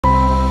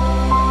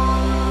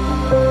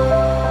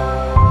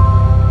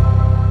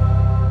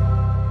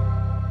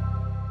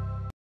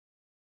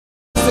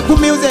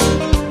music.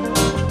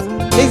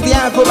 This is the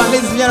Afro band,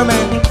 ladies and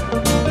gentlemen.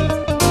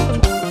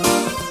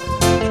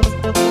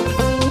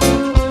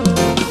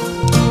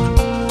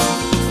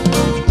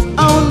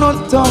 Oh no,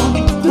 don't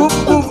boom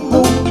boom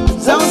boom.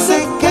 Don't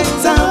say get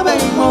time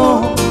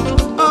anymore.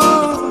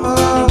 Oh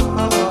oh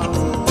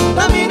oh.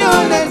 Let me know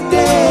that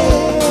day.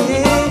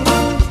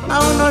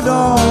 Oh no,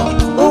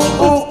 don't. Oh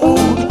oh oh.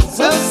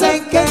 Don't say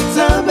get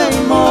time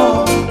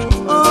anymore.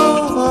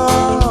 Oh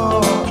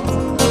oh.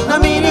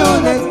 Let me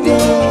know that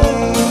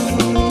day.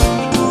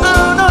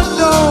 Oh no,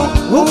 don't.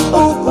 Oh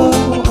oh oh.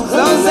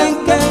 Don't say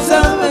get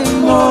time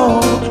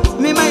anymore.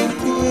 Me my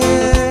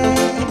dear.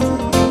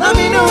 Let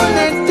me know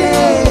that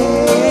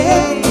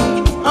day.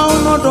 Oh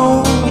no,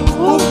 don't.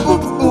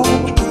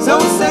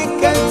 Don't say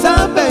get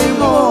time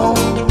anymore.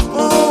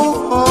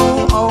 Oh,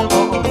 oh, oh,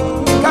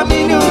 oh.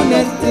 Coming on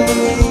that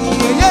day.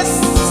 Yes,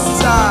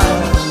 sir.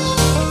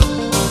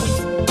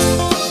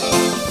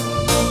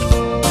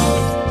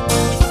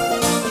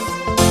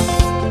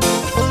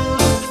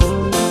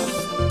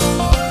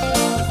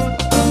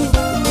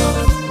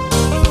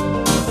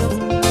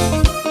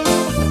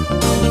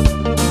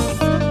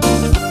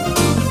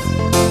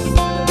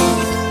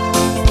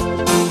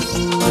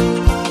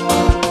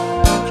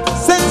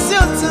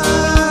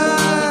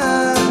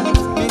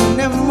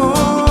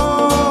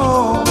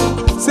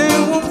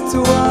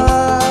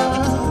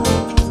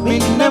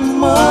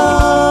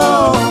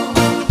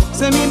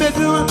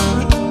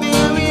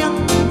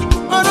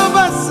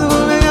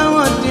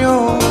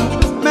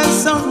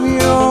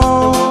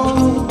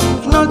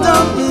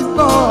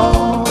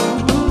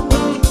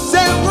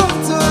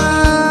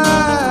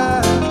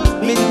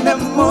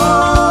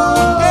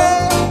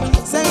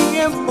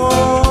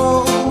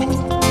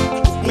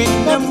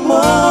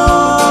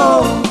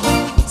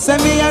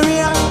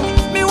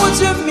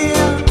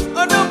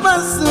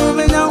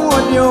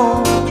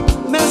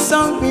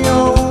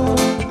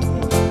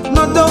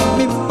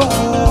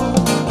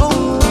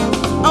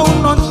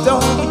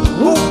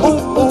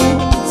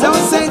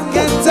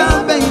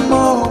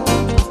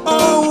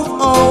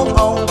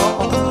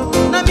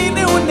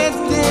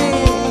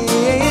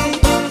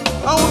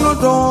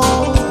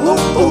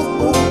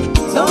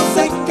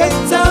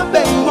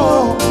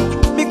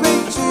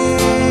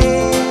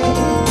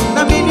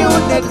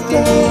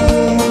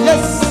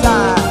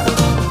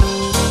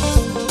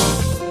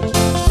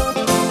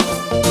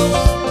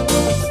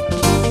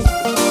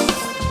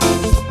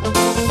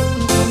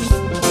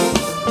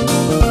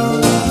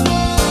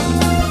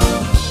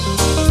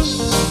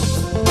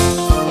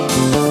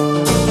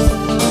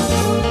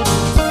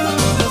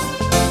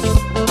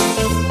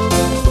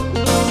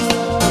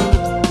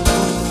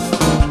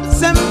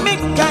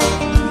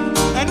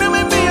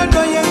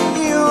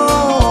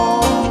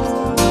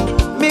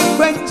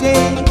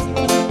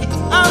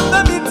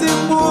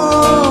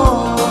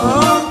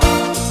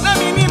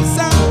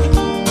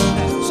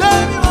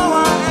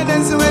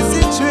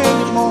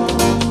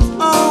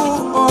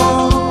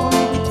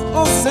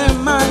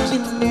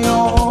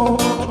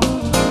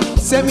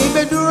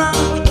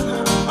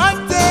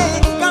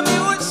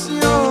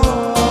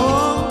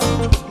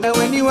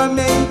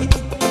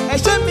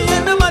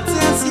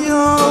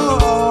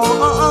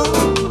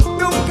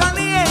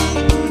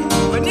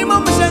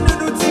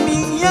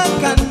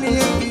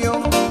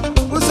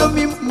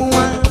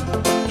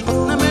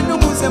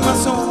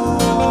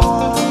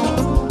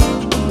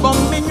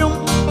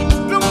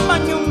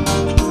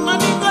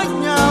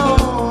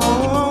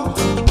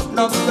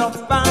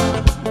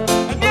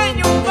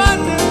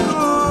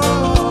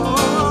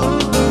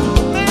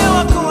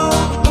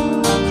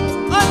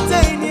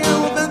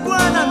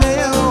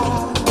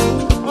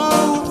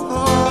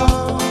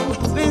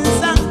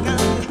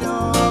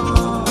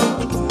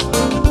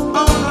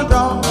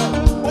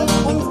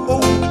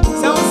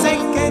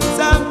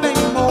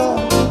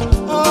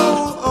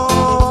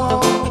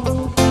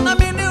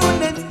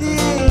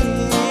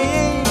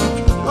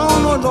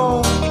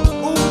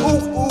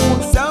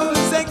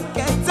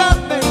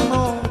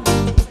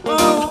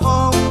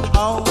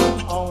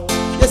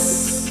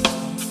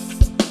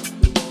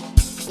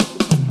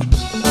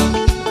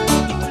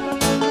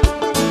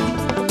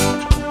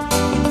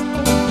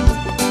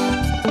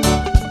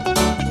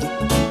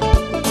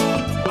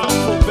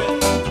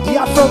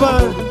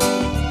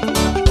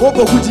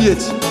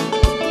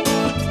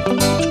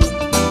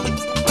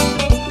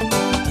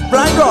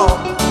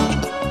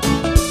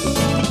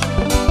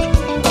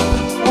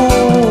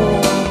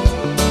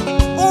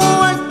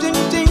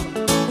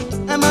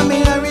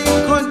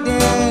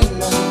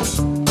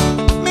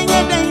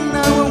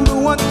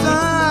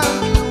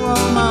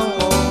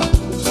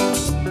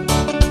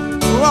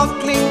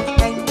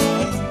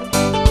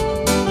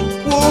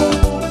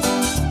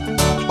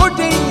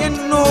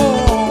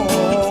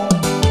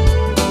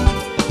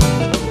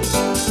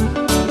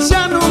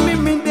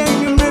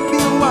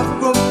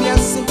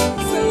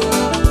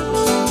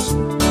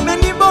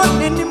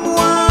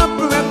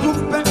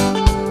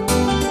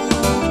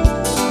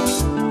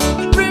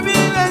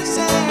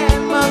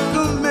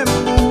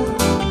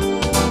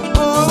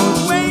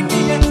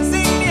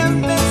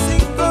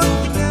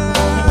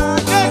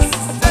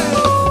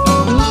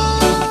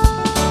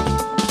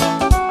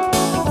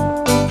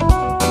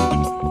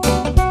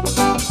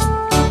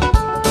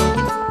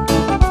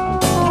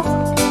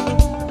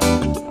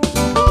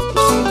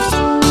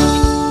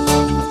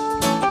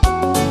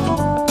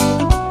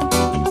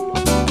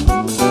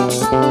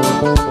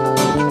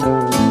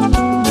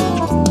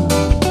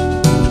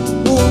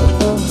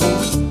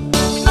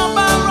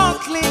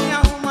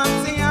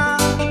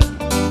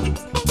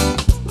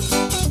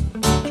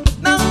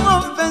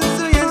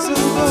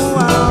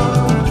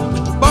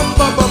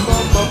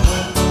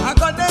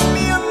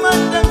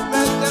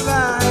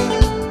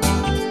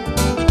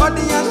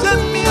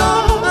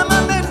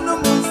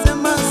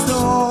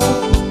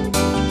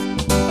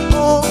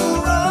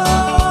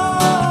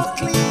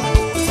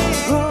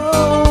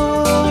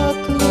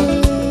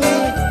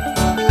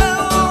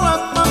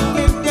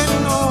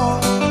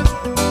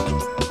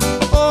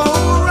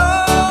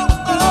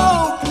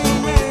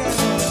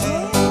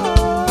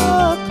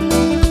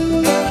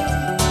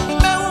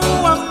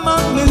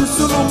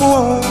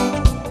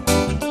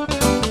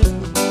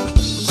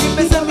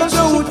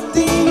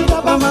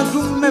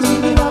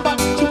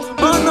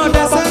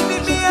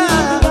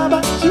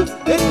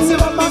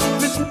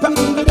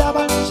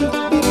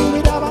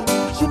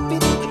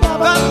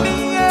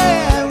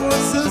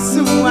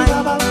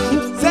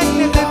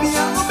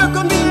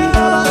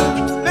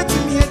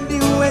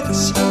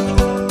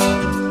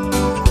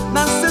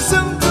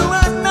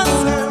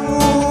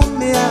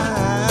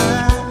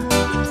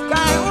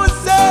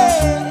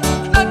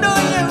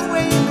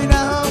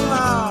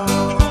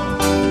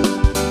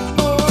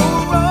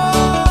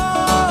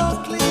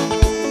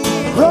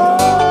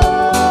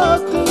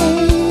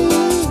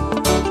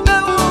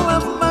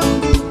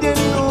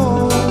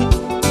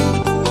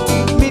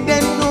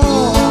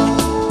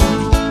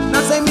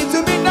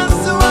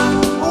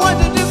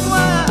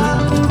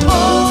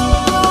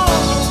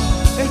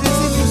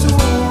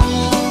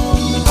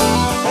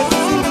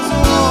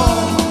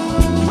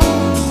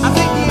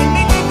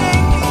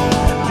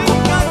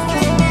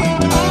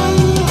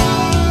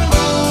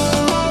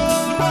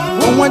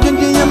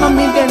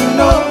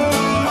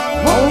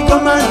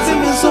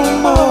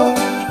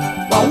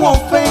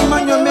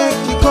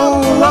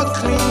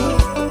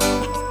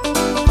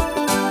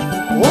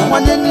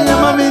 One day you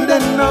mommy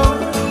then no.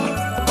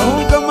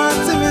 Oh come on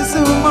to me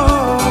sumo.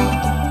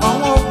 I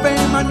won't pay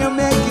man you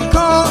make it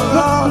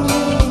call.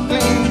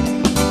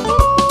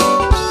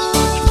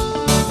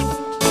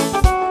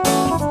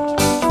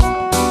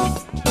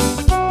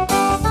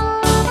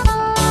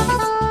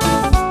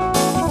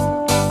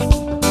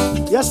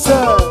 Yes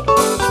sir.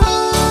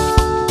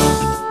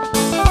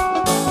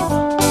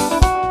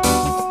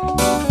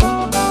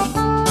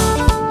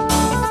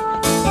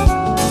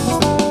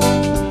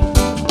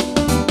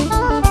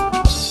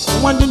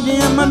 One day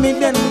you mommy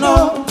then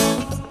no.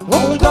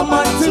 Won't come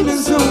on to me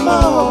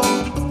sumo.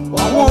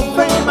 I won't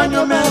pay man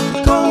you make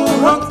it call.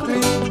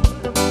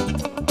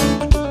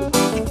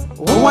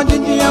 One day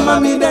you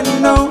mommy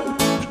then no.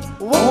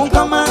 Won't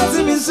come on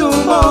to me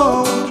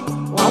sumo.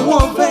 I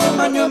won't pay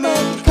man you make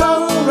it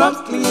call.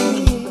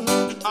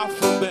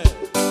 Afro.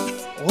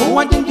 Oh,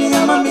 what did you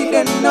mommy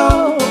then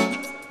know?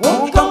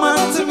 Won't come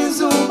on to me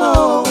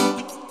sumo.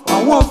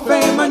 I won't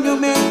pay man you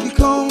make it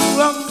come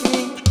from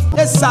me.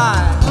 Yes,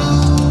 I.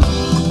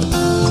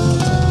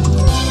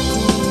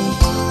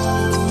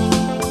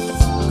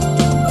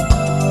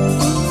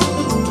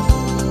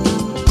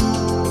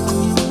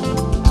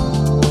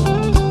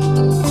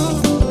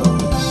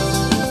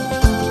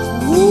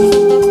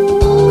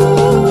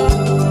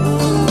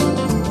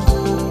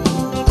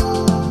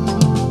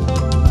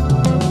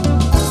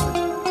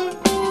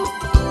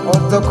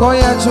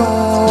 Otokoya cho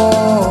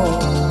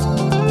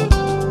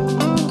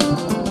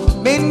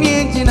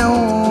Meni jina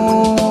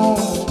o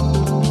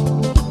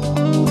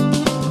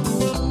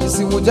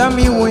Isi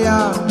wujami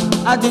woya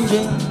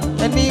Adinje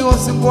Eni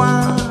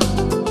osikwa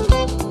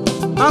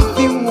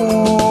Afimu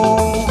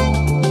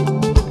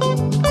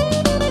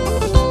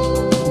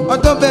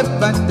Otobe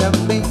bada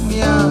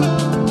benya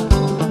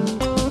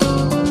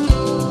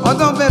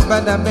Otobe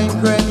bada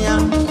benkrenya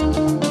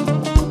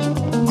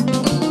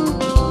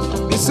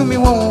Misumi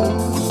wo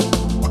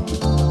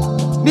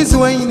This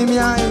way in the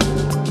eye,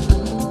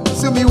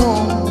 so me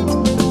warm.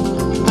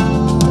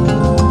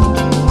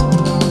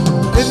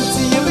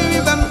 Empty your baby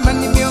bam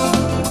money meal,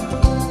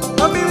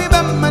 oh baby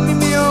bam money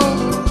meal,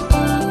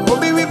 oh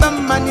baby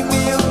bam money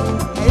meal.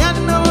 I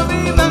know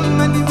baby bam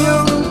money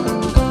meal.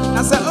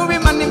 I said oh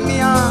baby money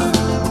meal,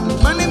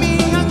 money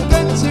me I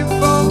get you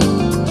for.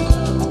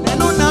 They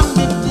know not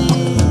me,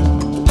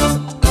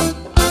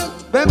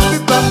 baby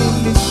bam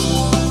in this.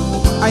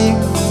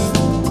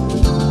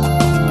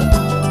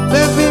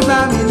 Baby,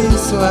 mommy,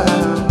 this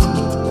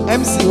one.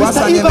 MC, what's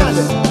your name?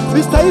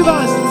 Mr.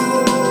 Evans.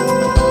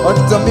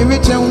 Oto mi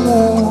wiche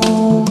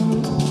wo.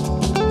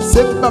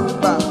 Se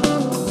papa.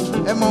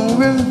 Ema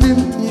wimbi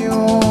yo.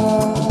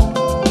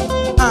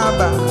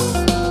 Aba.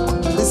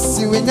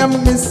 Esi wenyam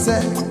mise.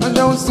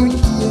 Oja usuye.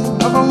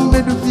 Aba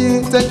mbedu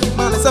fie. Thank you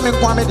man. Esa me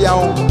kwame dia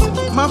o.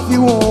 Mafi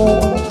wo.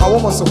 Awo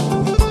moso.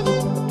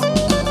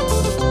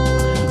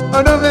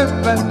 Odo be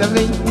banda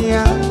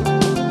venia.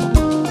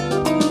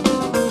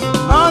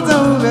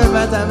 Although we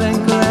better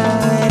than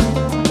cry,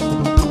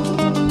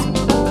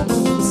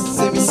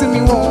 see me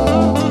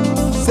more,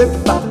 sit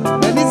back,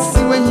 and it's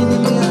when you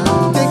need me,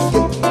 take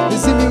it, you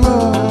see me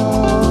more.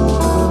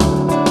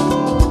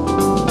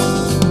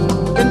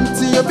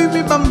 Into your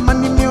baby bum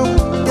money meal,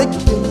 take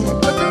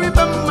it, baby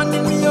bum money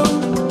meal,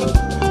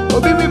 oh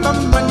baby bum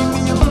money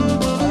meal,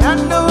 I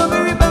know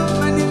baby bum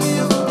money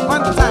meal.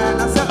 One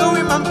time I said, oh,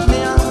 we bum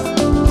meal,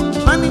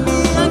 money me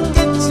and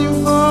get you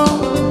for.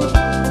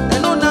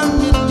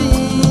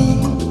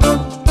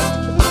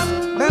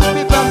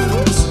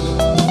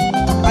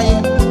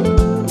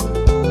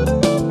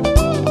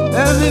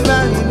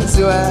 Everybody is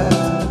where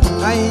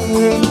I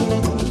am.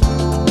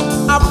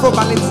 Afro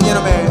balance, you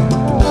know, man.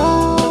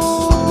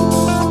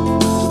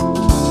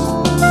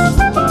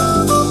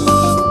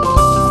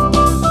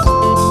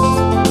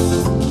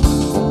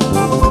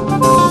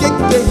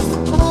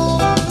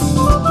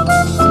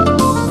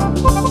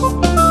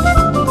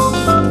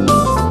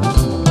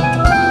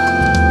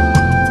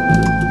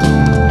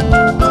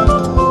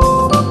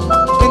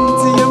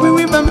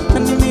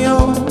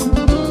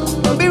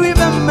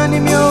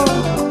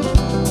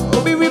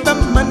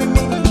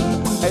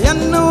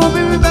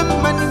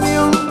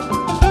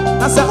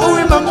 I said, oh,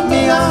 remember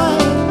me,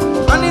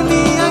 money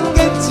me, I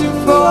get you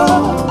for.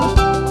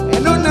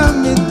 And on a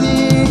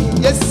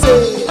midi, yes,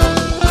 say,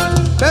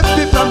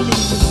 baby, from me,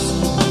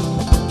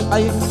 I,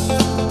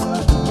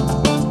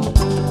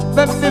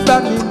 baby,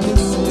 from me,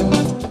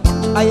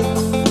 I,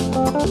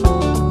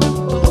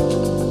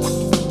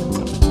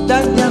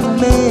 that young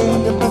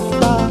man,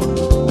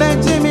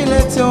 Benjamin,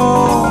 let's go,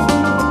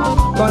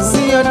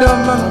 consider the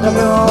man,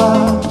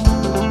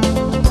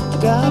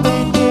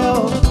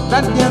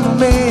 that young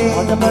man,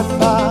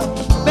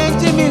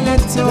 Benjamin,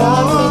 let's go.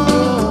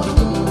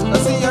 I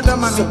see your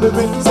man,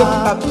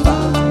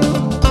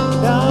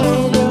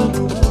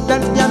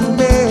 that young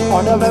man,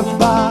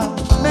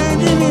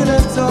 Benjamin,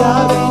 let's go.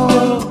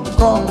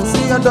 Come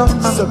see your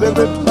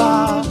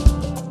man.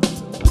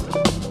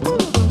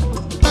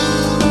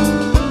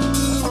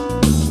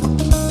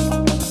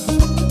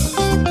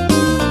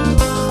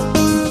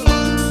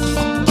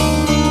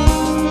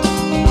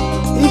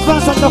 He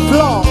was on the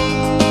floor.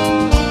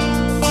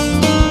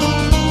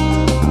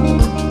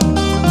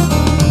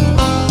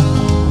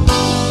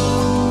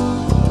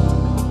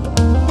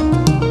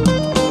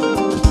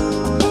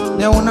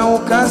 na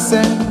ukase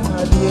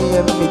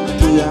adiye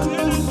mikia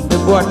e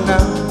bwana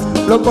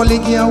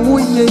lokoligia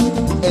wuye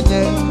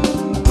enye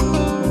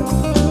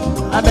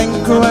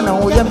adenkro na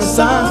uye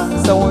misa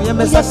so uye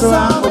misa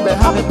kra obe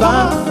happy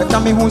ba be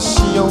kami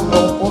hushio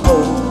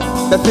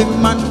the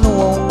thing man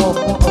no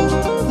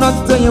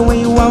not to you when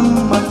you want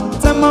man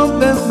time of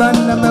the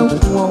band me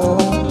wo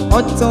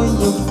oto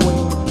you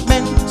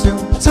meant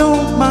to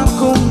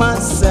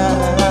makumasa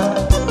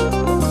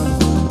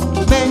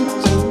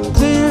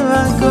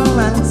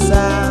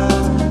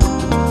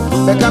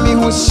Bekami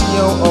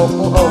hushio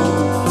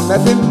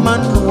Baby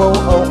man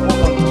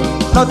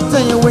not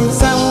tell you when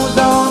sound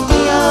down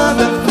here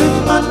Baby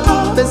man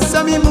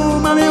Besami mu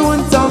mami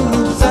won't tell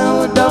me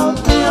sound down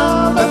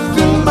here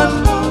Baby man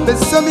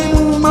Besami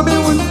mu mami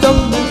won't tell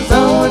me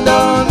sound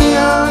down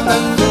here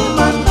Baby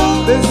man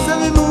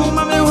Besami mu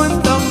mami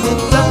won't tell me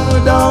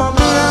sound down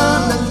here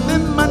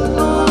Baby man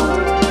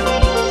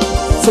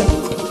Say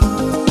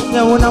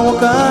Ya wana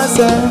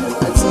wakase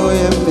Atso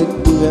ye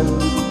media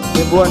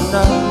Ye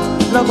bwana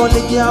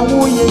Lagoligia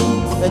wuye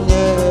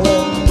enye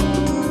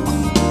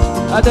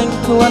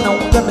Adenkuwa na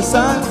uya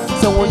misa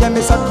So uya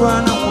misa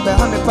kwa na ube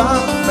hamipa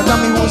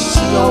Bekami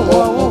hushio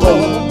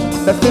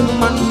Befi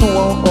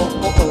manu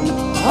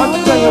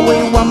Hata ya we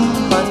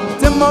waman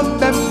Timo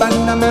bemba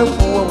na mewu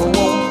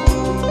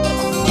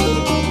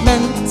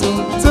Menti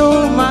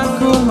tu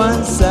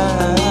makumansa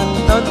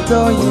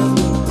Toto you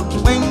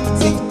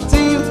Wenti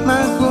tu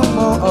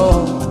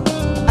makumo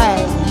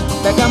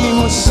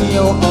Bekami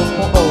hushio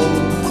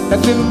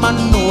Baby man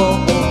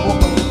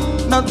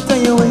not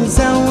tell you when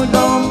sound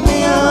on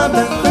me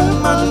Baby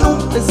man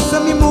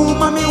Besami mu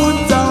mami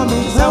won't tell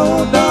me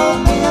sound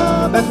on me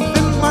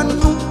Baby man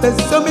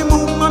Besami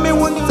mu mami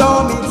won't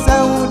tell me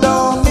sound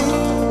on me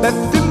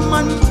Baby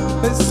man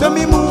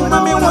Besami mu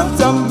mami won't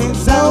tell me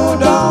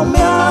sound on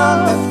me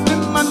Baby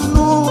man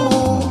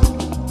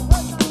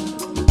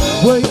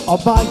Way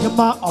oba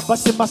yama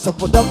obasima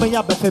sabodama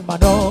ya befe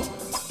mano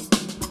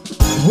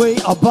Way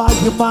oba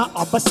yama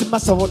obasima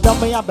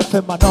sabodama ya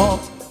befe mano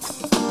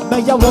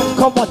May I won't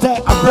come with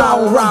that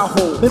brown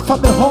raho Me from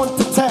the home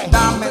to take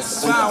Dame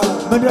sao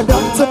Me no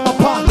don't take my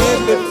part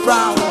Nebe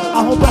frown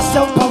I hope I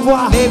sell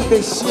power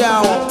Nebe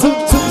xiao Tum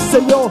say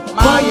yo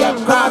Maya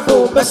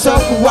grado Besho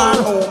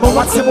kuwano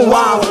Mwatimu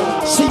wao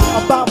She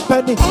about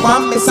penny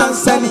Mami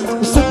sansani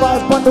She by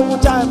one who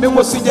died Me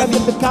wasujani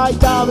The kai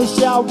down and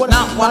shower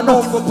Na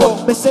wano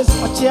popo Mrs.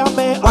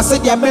 Machiame Wase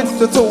dia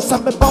mento to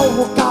Some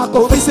bow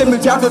cargo Ofise me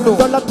jado do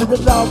Dollar to the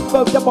love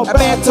of your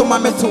Abeto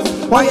mameto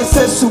Why you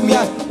say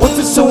sumia What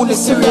is so the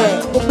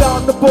Syria We're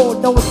on the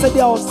board, no one said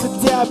y'all sit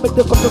there, but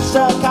the couple of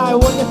shark I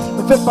want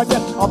it. If it's by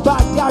them, I'm back,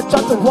 y'all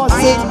try to watch it.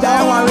 I ain't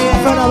that worry.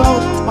 I found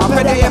around, my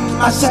pet,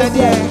 I said,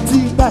 yeah.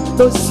 See that,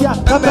 don't see a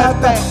bad,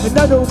 and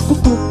I don't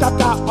cuckoo,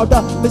 kaka, or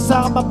the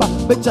Missama,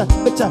 bitcha.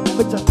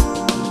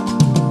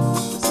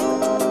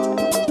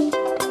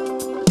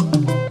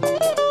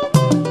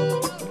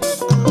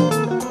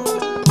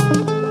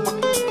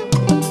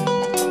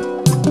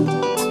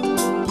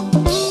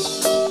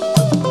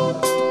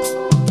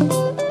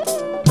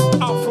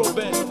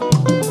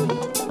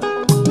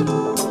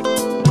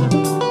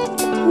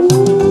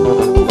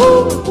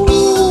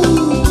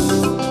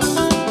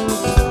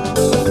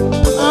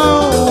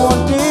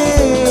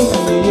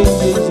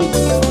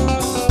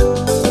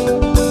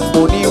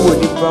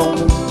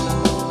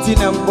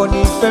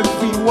 Boni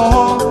fefi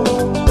wo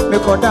me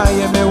koda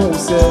ye me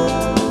wuse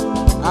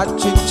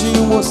achichi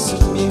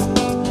wosumi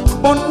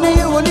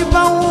boni woni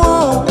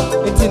bawo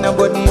etina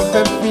boni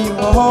fefi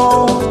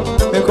wo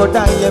me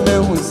koda ye me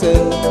wuse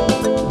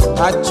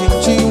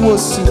achichi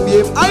wosumi.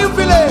 Are you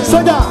feeling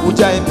soda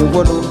uja me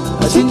wono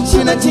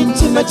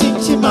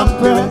chinchi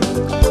mampre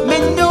me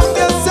no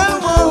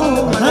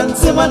yesewo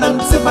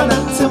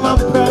manante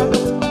mampre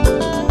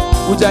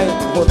Ujai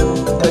bodo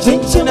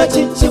chinchi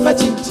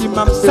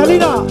mampre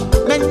Salina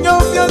menyo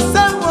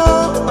biosewo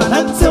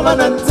manante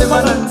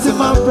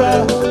mampre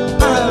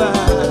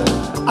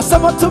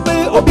Asama to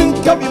me obi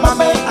Kabi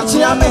mame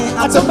achiame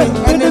atome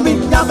enemy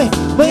nyame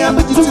me am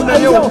jitu na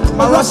yo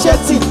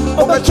marasheti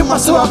obetuma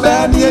so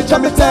abani e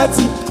jame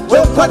 30 we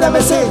kwada me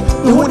say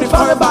you hu ni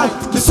fire by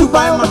the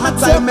subai on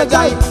hata me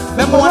dai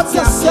me mo ati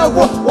asia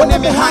wo woni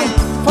me high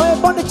fire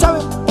bond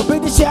chawe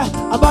share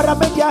about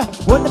media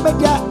when the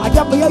media I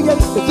am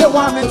if you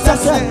want me to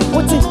say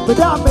what is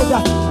without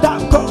media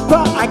that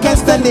I can't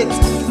stand it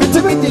me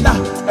to me dinner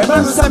and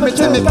when say me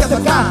to me get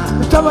the car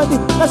come on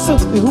let's see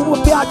who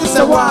will be at this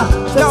hour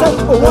say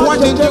oh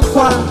one day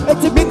kwa it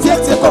be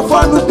take for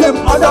fun with them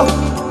other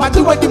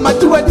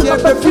matuwadi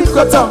e free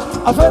cut up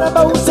afena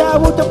ba who say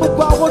what the book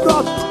what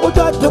drop what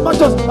the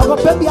tomatoes of a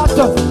baby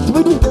actor to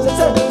be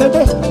say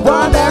the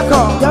one there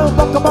come young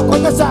baka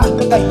yesa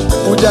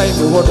ujai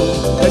me wodo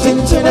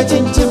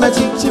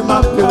chinchi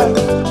mampre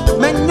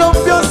menyo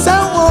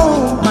biosewo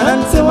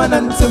manante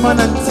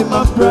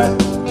mampre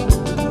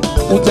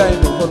ujai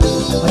me wodo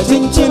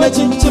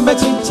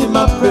chinchi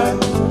mampre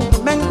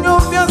menyo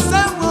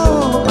biosewo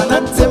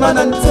manante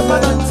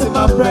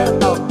mampre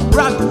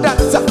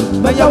ragdata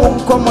I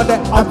won't come on there.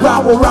 I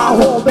growl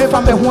around. Baby,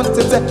 I'm a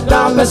haunted.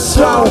 Down the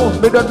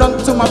shroud. Baby, don't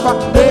to my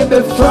back.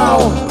 Baby,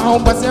 frown. I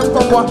hope I see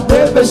from what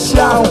baby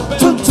shout.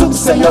 Tuk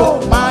say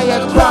yo, my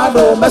crowd.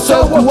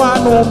 Mesho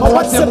Guano, my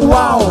what's it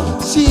wow.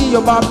 She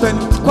your bappen.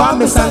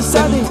 Kwame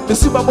Sansani. The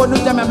Super Bowl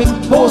Jam.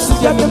 Most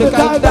of them in the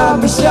Kaida.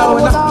 Michelle.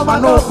 I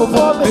know for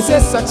more. They say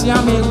such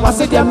yummy.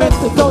 Was it your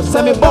mental? Don't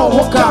send me bone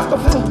hook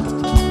up.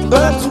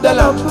 Don't to the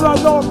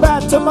love, no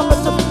bad to my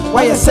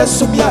why you say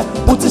so yeah,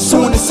 put it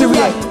soon in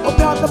Syria. Up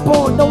on the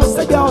phone, no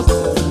say girls.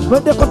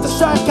 When they got the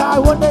shark, I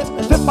want it.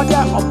 If my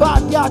dad or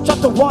bad, yeah, try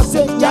to watch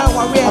it. Yeah,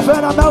 I've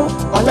heard about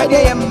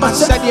already. I'm much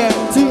said, yeah.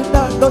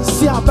 Tina, don't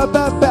see I'm a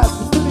bad.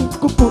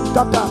 Cuckoo,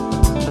 kaka.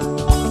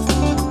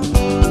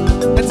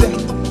 That's it.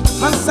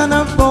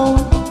 Mansana phone,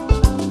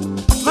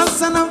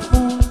 Mansana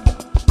phone,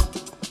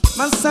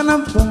 Mansana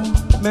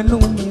phone, menu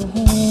me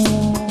home.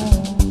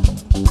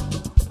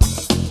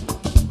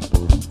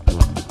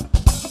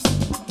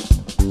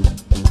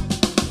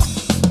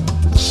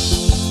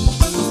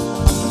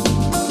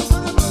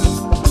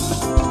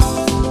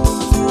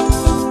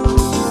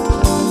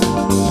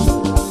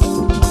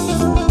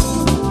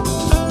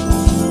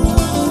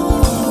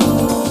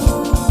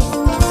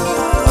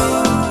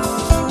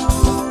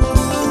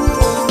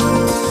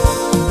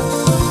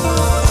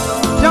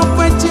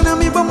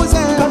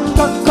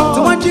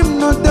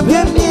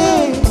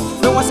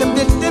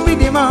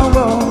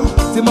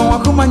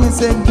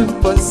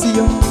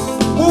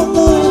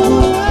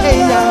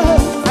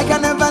 I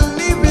can never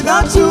live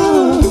without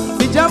you.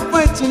 The jump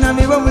watching and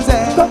me woman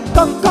say,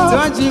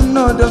 don't you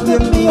know the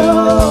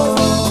video?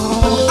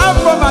 I'm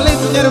from my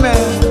ladies and gentlemen.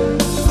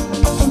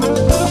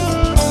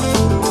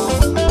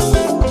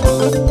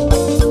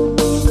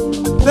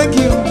 Thank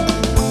you.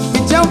 The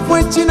jump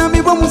watching and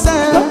me woman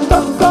say,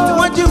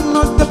 don't you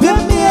know the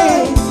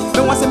video?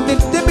 Don't want some to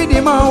be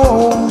the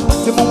man.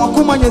 The moment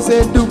come on, you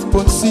say, do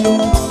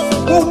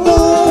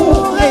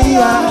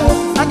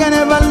I can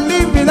never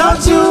live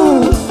without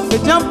you. The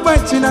jump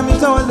watching and me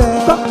told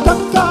them,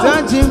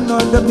 don't you know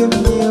the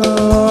video?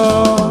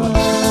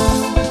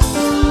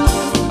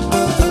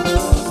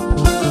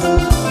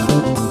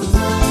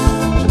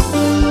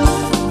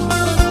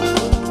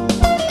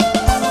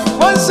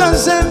 One son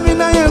sent me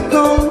now you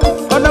go.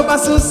 Other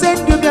person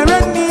said you be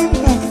running.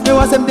 There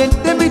was some dead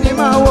baby in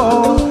my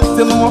wall.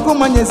 The moment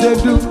come on, you say,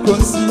 do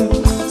conceal.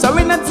 So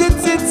we not sit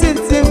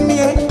me.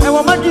 I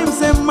want my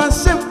dreams and my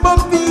shape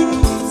bumpy.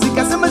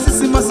 Because I'm a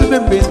sissy must be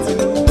beating.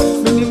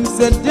 Meaning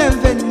said,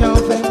 Jen, no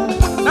fen.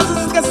 Now,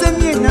 Siska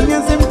me and I'm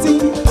empty.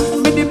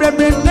 Me the bread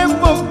and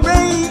for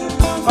brain.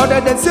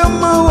 Other than some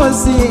more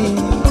see.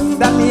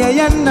 That me a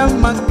young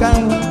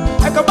mankind.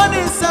 I come on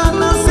in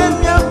sun and send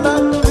me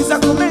up. This a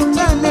comment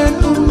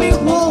and to me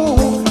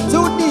home. To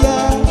the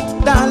air,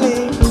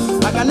 darling.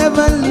 I can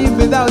never live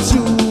without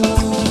you.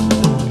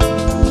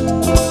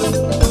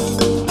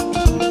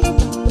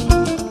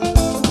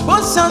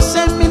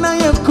 Send me now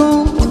you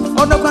cool.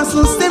 Other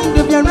person stem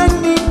to be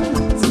running.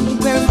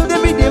 Them to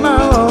be the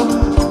man.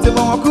 The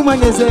one who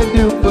man is a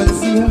do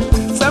conceal.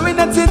 So we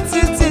not sit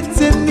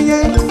me.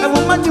 I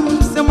want my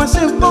dreams so much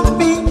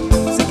bumpy.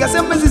 Sick as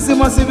a message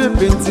must be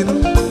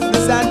printing.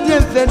 It's a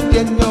dear fed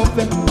in your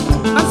bed.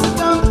 I'm sit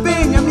down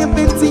paying I'm your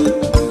petty.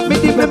 Me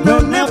the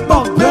brown and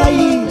pop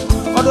brain.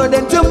 Although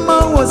the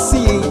tomorrow was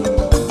seeing.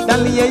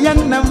 Dalia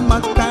Yana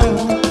Makan.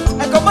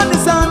 I come on the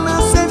sun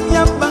and send me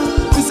up.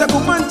 This a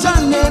woman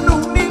channel.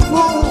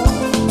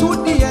 To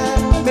the air,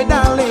 me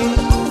darling,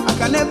 I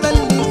can never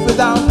live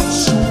without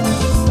you.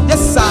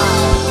 Yes, sir.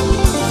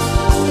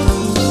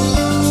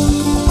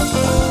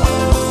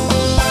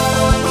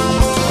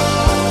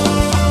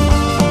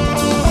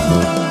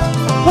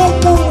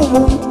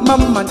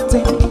 Mama,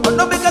 take. Oh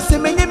no, because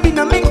me be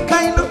na me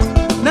kind of.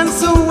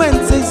 Nansu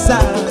went say sir.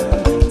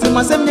 To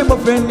my same neighbor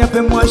friend, you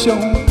pay more show.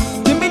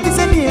 To me this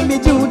any me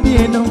do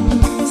the no.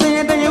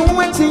 Say that you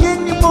won't see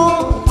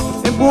anymore.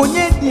 And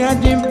bonye dia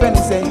dream pen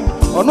say.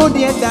 Oh no,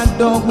 dear, that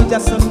dog who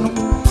just know.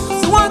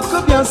 So what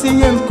could you see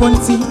him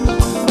conti?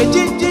 The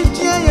GGG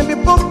and be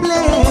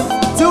problem.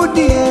 So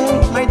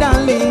dear, my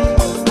darling,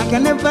 I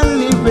can never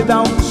live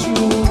without you.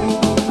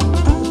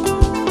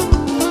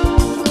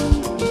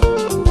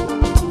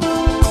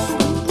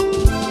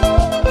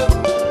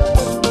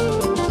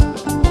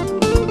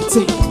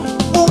 Say,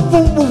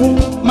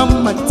 ooh,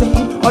 mama, say,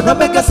 oh, the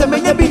beggar say,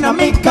 me be na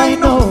me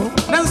kind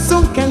of. Now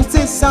soon can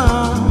say, sir.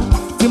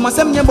 You must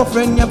have never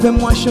friend, you have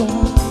more show.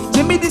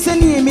 Jimmy this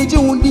any me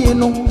Judy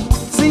no.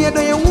 Say you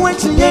don't want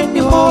to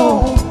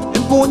anymore.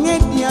 And bonye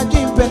dia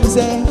dream pen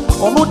say.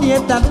 Oh no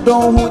dear that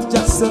don't want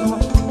just so.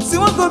 See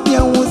what go be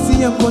and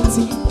see and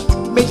conti.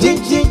 Me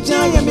jinja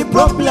and me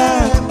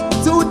problem.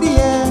 To the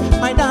air,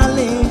 my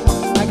darling.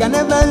 I can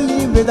never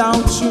live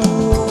without you.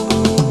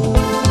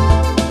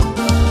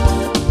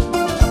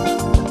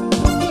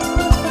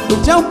 The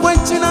jump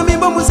watching on me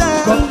bomu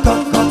say.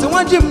 To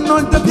want you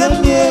not the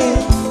piano.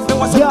 There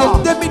was a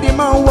dead baby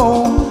man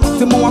wall.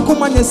 The more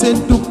come on, you say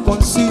do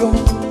conceal.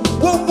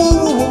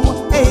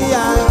 Woo, hey,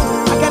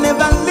 I can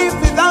never live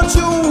without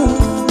you.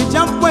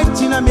 jump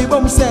waiting and me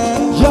bum say.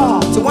 Yeah.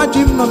 So what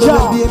dream no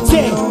baby.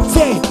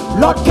 Say,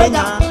 Lord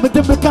Kenya, with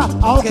the Mika,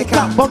 okay,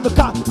 come, bomb the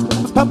car,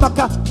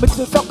 Pamaka, with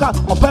the soccer,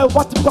 or by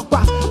what to go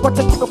back, what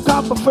to go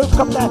car, but first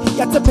come there,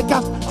 yet to pick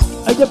up.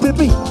 And you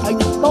baby, I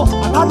know,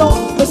 and I know,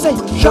 they say,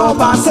 show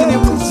my city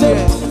with you.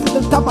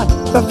 The Taman,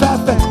 the fair,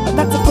 and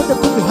that's a good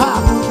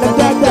hard. The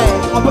dead day,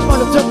 I'm on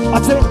the trip, I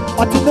say,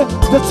 I didn't,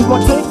 that's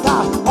what they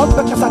are. On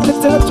because I did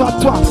the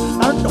trot,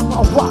 I don't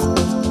know what.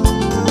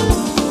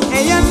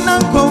 And you're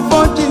not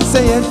comforting,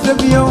 say it to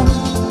you.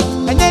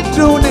 And yet,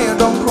 true, they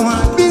don't come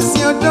on. This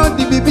your dog,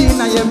 the baby,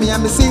 and I am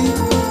me, see.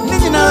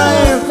 Nina,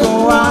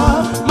 go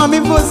on. Mammy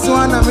was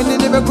one, I'm in the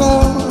never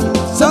go.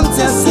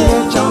 Something I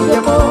say, John,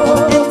 you're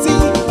more empty.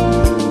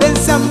 Then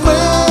some way.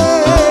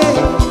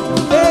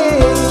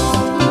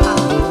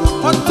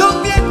 On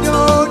top of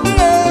your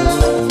day,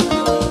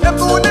 you're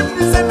going to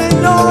be sending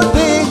no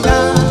day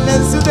down.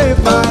 Let's do the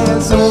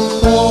fire so.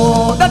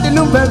 That the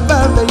number,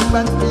 baby,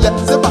 man,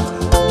 yes,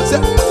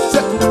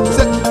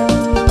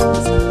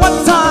 what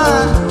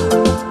time?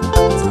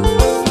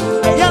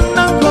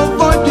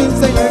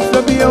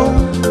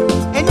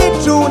 And you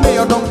true, they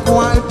don't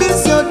quite.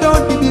 This your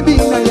don't be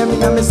I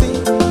am missing.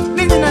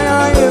 Living I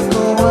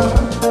go.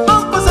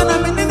 I'm person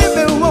I'm in the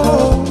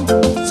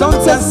bell.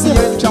 Sometimes see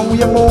a chum, we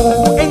are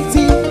more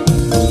empty.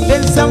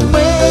 Then some way.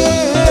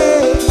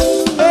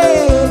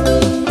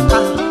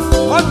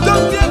 What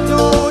don't get to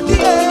the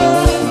air?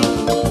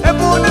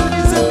 Everyone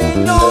is in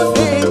no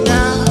day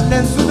now.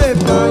 Then to the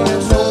fire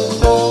so.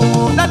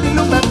 Nothing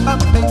look at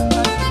something.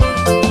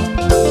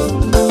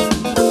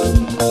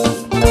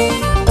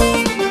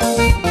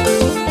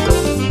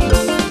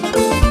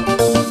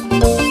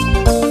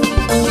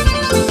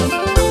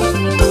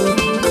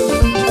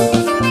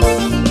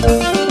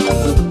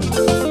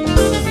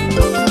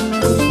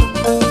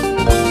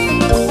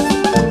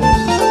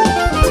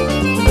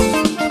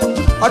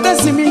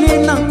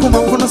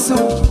 So,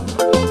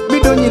 we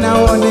don't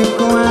know what they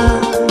go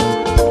on.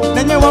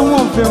 Then you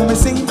won't feel me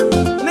sing.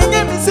 Then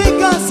you sing,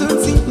 gas,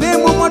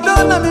 name of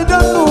Madonna, me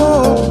don't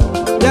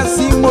know. Just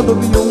see what will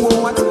be your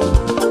what.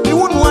 You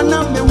won't want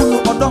them, they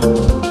won't order.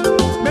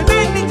 Me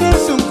then the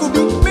soon could be.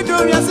 Me do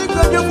your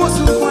secret, your boss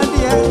will want the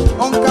air.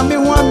 On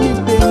coming 1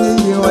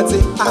 minute, you want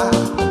it.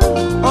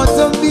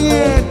 Auto be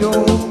a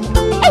door.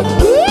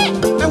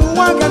 And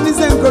one can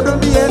listen, go to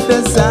be a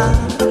desire.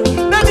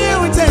 Then you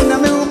will tell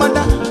them,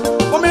 mother.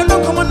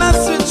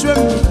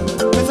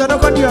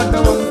 I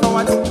don't know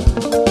what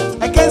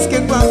I can't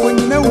skip back when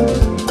you know.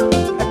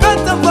 I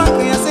can't talk back.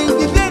 I say,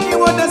 if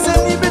anyone does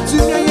any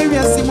between your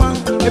area, Simon,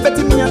 a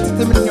better me at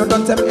the minute,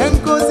 don't tell me, and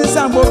cause the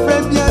sample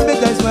friend behind the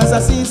guys was a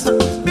season.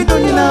 We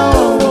don't you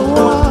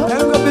know,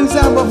 and go to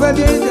sample friend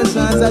behind the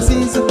ones a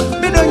season.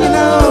 We don't you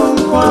know,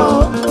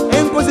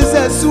 and cause it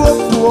says so.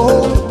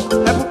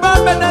 I put my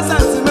bed as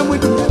answer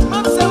with you.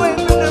 I'm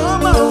saying,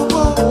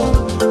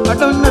 I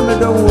don't remember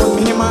the word,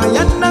 me, my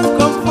young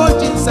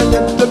comforting, so you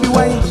have to be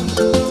white.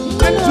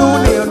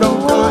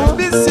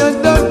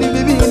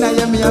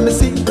 I'm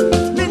see.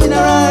 Then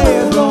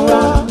I go.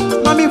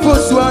 Mommy for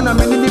swan, I'm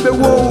in the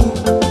wall.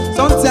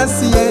 Sometimes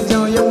see it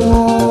on your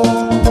wall.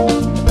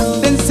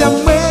 Then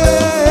some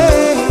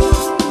way.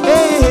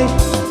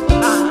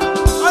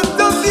 I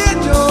don't be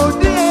no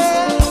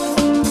day.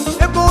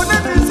 A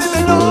bonnet is in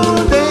the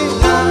old day.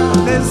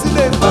 Then see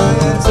the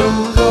fire so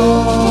go.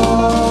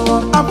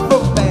 Afro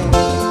band.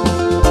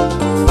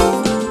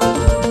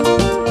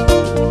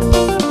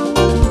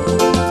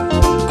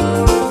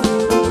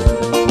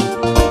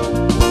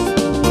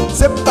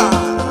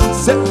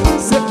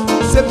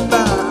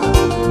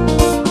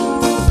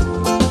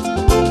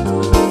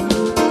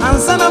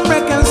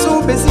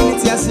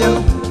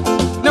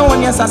 No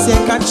one has a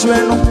second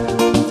channel.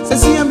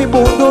 Say, me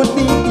both don't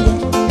need.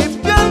 If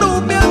you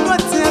don't be a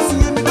good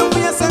thing, me don't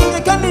be a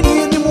second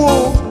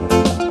anymore.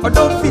 Or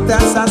don't fit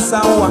as a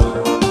sour.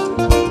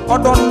 Or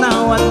don't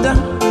now and then.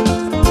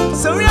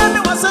 So we are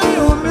the ones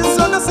you miss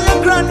on a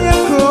granny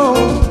and crow.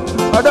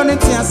 Or don't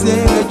it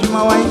say that you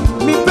my wife.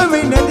 Me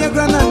baby, the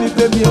granny, me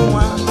baby,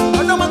 one.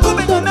 Or no, my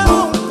good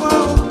now.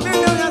 Then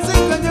you are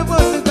sick on your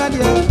boss.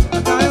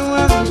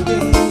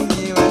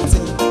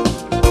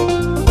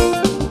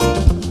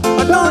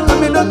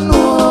 I don't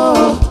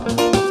know.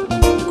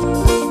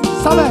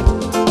 Sabe,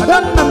 I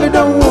don't know me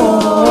don't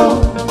know.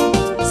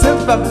 Say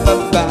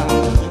papa,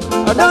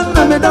 I don't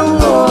know me don't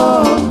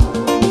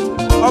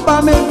know. Oba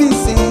me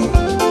busy,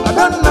 I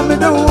don't know me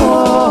don't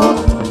know.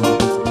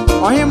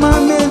 Oh him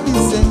me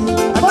busy,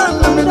 I don't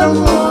know me don't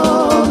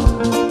know.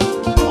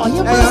 oh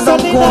you I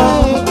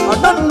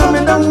don't know me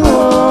don't know.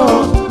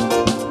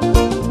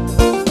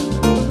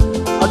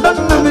 I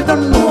don't know me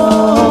don't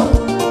know.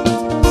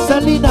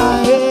 Selena,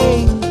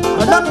 hey.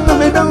 I don't know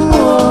me don't know.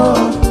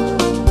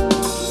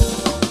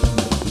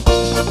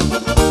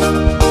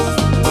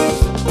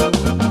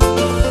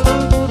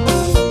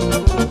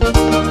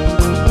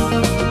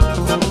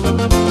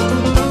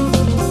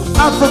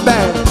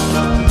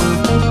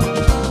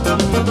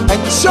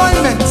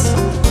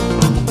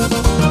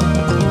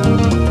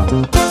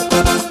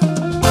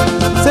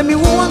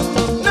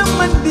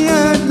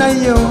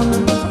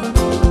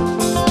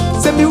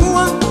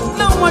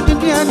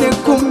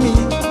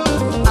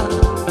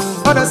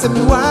 send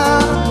me one.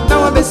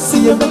 Now I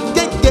see you,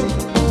 get.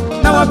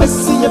 Now I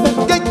see you,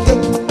 get.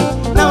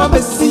 Now I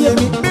see you,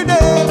 me.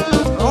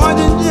 Oh, I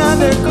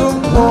didn't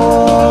come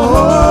home.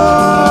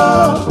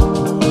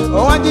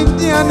 Oh, I didn't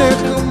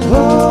come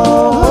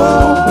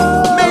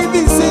home.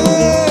 Maybe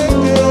say,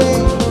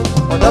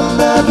 what I'm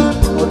baby,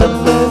 what I'm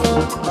baby,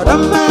 what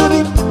I'm baby,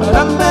 what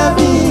I'm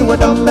baby,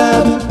 what I'm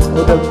baby,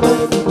 what I'm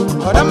baby,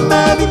 what I'm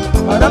baby,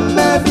 what I'm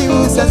baby,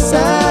 who's a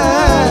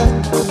sad,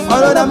 or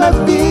what I'm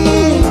baby,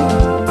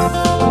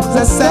 who's a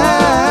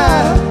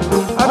sad,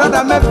 or what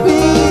I'm baby,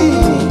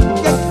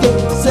 get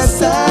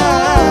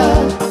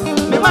sad.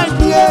 Me might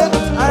be, I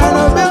don't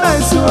know, me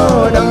might so,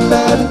 what I'm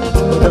baby,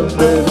 what I'm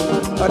baby,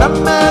 what I'm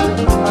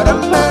baby, what I'm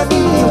baby,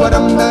 what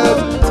I'm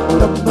baby,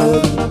 what I'm baby,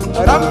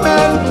 what I'm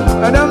baby,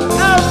 what I'm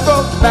Afro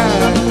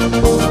band.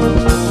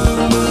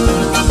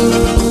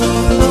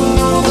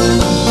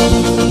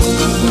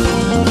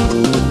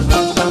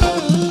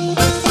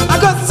 I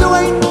got so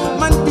wait,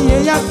 man, be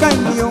a can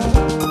you.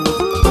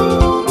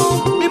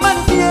 Me man,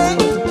 be a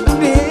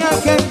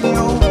can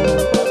you.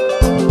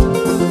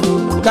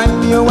 Can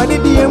you, what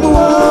did you move?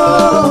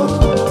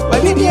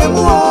 What did you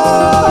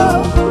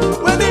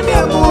move? What did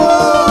you move?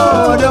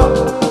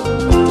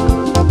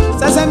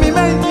 Sasa me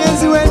man,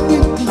 yes, when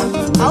you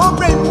our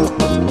brain.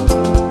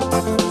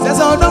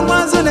 Sasa don't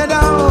want to let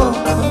down.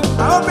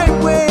 Our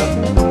brain way.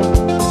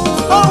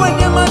 Oh, when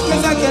you man can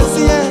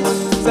see it.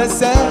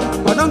 Sasa,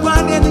 I don't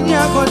want any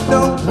other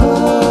condo.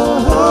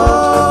 Oh,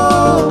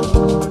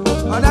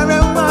 on a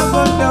real man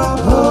condo.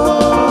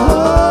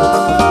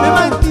 Me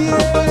man,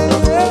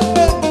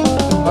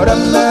 what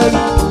I'm married,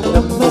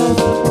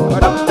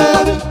 what I'm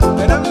married,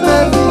 what I'm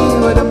married,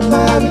 what I'm married, what I'm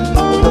married,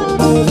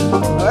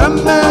 what I'm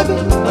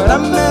married, what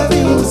I'm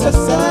married, who's a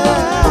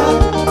sad,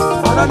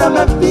 what I'm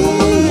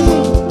married,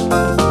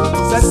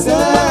 so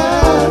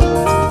sad,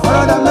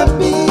 what I'm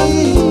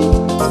married,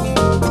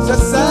 so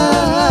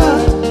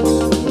sad.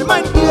 You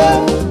might be, I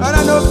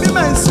don't know, be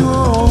my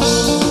soul.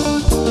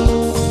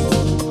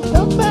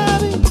 Don't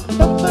marry,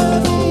 don't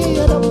marry,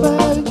 don't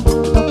marry,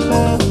 don't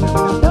marry,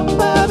 don't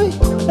marry,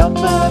 don't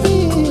marry.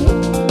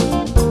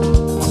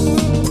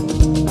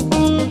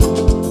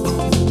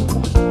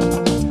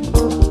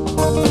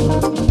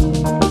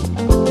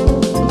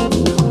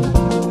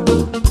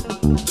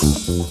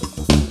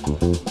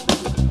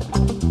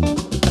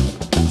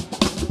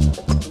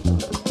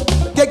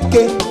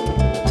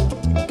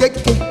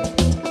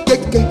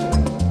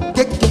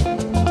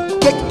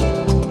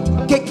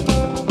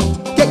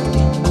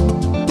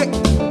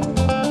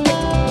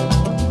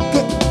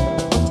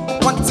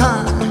 One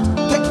time,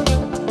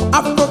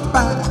 Afro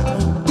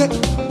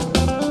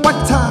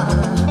one time,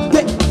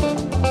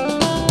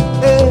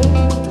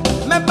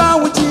 remember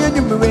what you and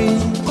you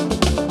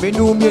me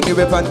knew me the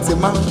weapon to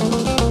man.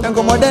 And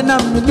go more than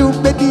I'm new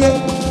baby,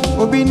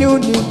 or be new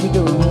need to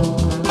do.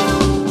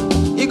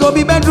 You go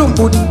be bedroom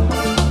food,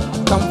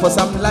 come for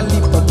some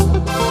lollipop.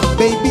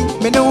 Baby,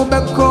 me no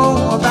back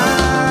home,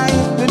 bye,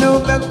 me no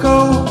back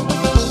home.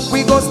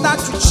 We go start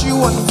to chew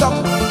on top,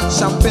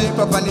 champagne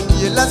pop and in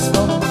the last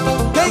one.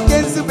 Cake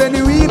and soup and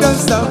we don't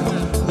stop.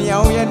 Me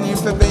out here need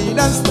for baby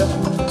don't stop.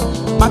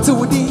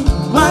 Matudi,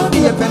 man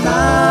be a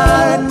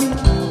penani,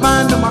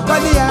 man no my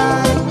body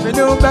eye. Me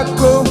no back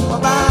home,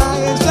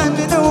 bye, and shine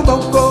me no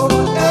back home.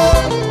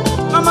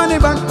 Mama ne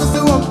back to the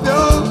one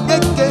flow,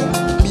 get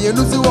me a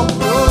lose one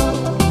flow.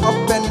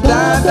 Up and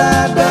down,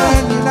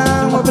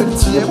 now up and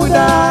cheer would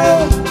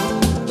die.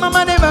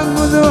 Mama ne back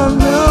to the one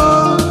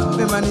flow.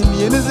 The money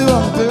me a lose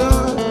one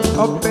flow.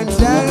 Up and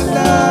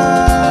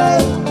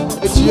down,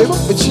 it's you,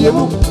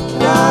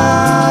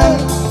 die.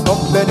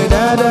 Up and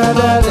down, die.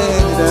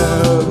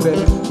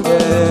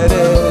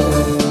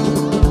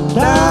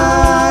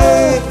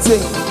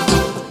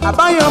 I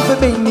buy you for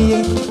baby,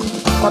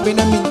 I've been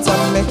a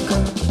meantime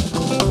maker.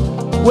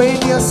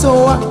 Wait your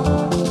soul,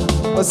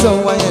 or so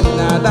I am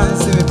not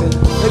dancing with it.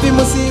 Baby,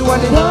 must see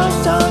what it is.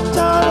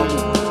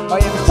 I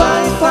am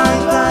fine,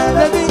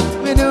 baby.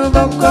 We do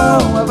boko,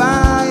 I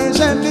buy a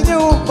champagne, you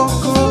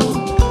boko.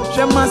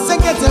 She must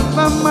get it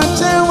from my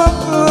chair,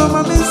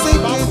 my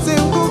mistake, it's a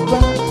book.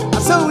 I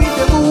saw it,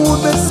 the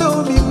moon, but so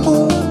me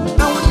move.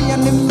 Now we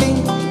are in me.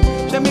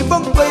 She me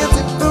boko, it's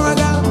a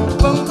puraga,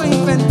 boko,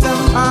 invent them.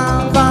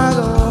 I'm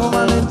follow,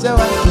 I'm enjoy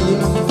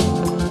it.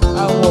 I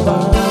will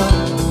buy.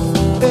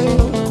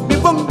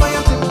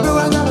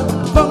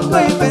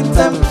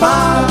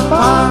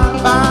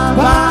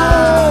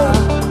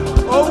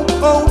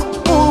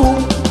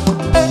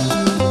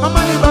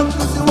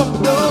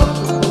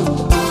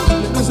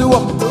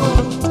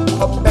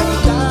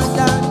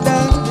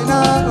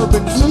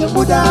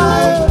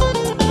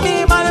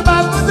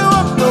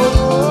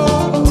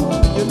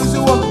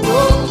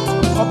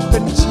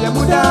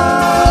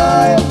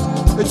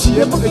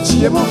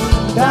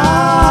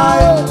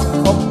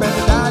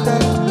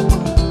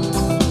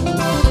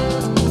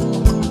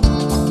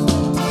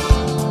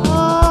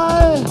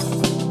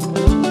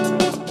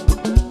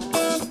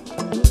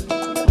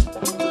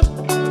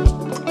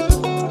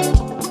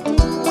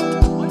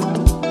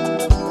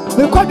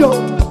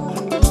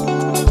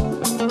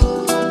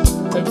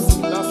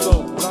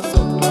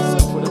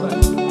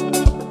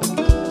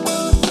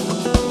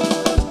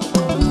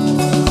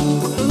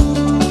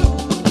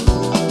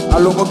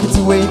 Alomo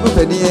kiti way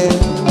obedie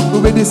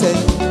obedi say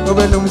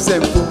obenum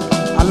sempo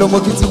alomo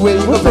kiti way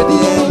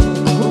obedie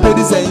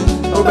obedi say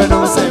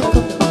obenum sempo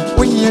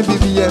wonye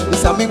bibie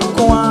bisame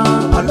nkoa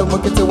alomo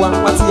kiti wa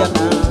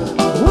watiana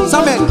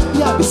samen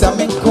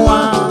bisame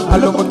nkoa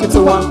alomo kiti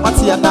wa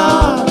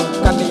watiana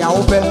kane ya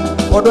obe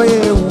odo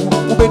ye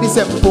obedi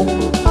sempo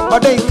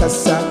odo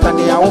ikasa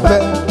kane ya obe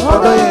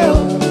odo ye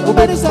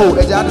obedi so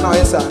eja na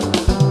oyesa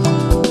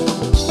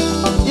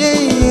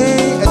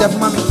eja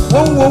fuma mi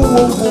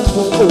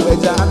wo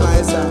eja ana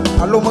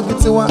esa alomo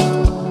kitiwa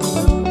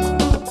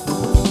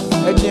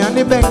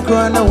ediane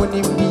benkro na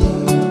wonim bi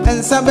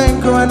ensa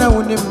benkro na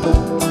wonim no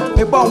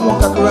me ba wo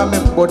kakra me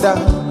mboda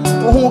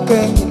wo hu ka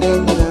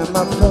nyina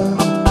mapo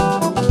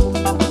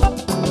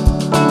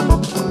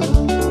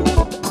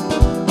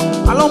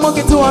alomo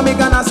kitiwa me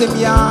kana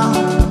semia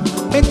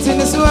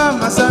metini suwa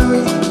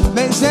masari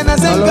menshena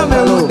senka me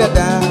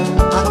wudada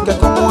anke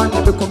komo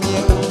ane be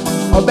komie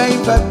obey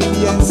fa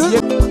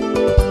bibiansie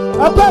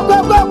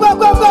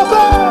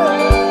go.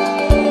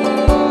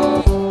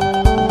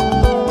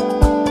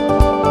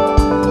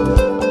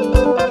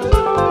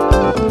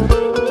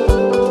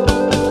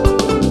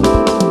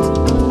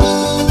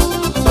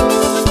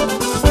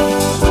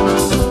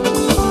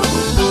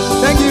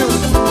 Thank you.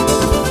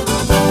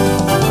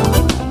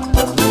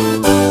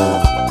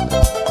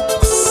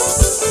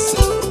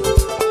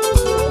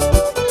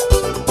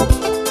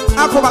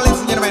 Afro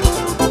balance, gentlemen.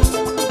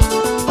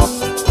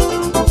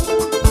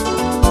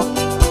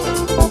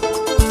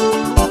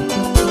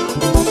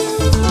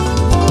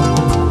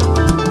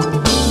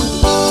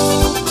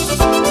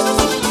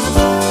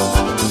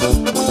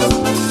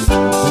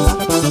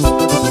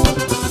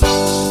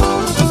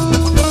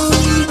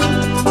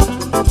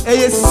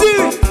 Hey, it's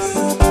serious.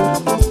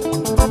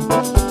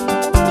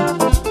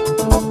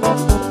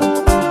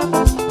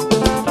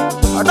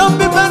 I don't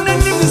be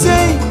banning in the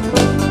say.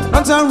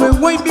 Not a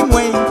wait be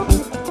wait.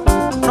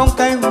 Don't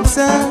kind of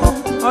say.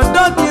 I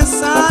don't be a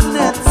son.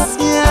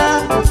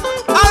 Yeah.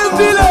 I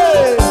feel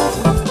it.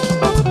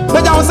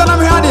 Peja was I'm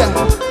here.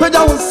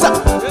 Peja was up.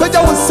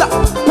 Peja was up.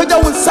 Peja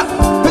was up.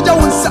 Peja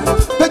was up.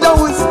 Peja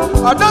was.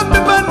 I don't be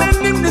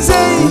banning in the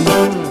say.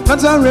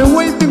 Not a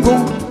wait be go.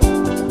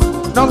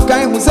 Don't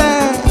kind of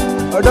say.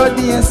 Odo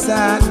die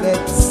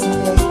sanets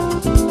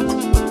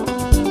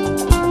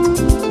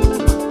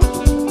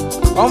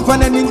on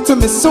fanen into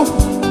me so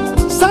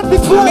stand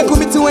before me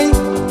commit away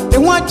e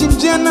want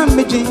ginger na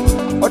meji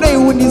odo e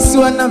woni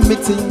so na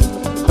meti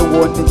the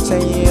one the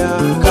chaya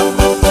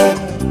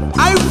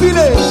I feel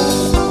it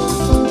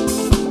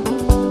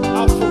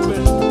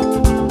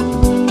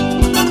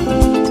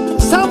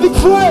stand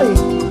before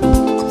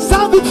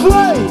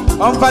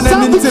on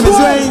fanen into me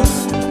so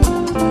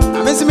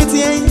I miss me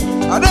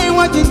I don't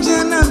want to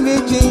jana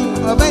meji,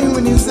 obey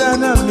when it's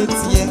an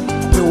amity.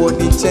 You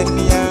want it,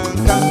 Chenia,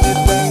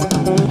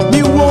 come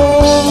me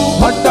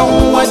whoa, I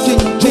don't want to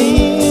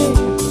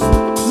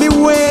me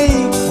way,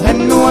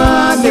 and no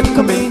one they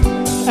come in,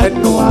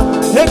 and no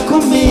one they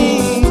come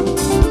in.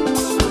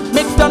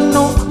 Make them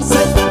know,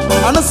 say,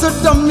 I'm not so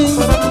dummy.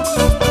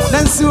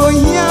 Then so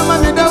here,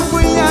 my dog,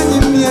 we are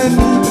in me, and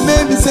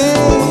maybe say,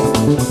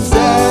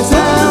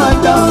 I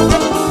don't,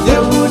 you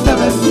would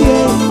never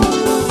be.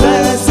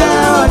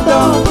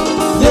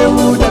 You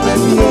would have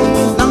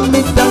been I'm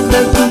me done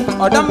baby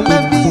or done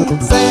baby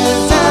say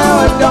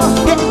I don't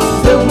get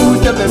you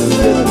would have been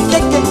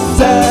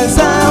say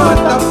I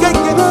don't get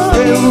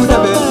you would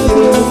have been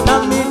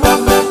I'm me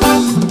done baby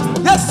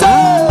yes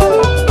sir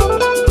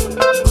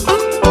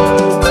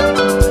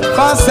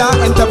Fasa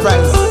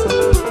Enterprise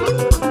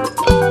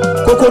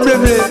Coco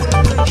Bleme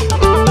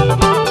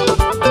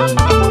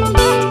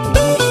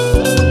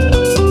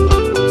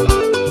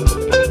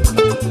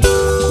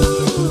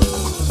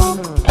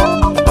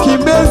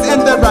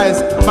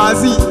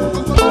Mazi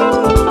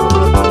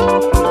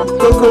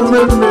Coco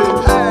Remme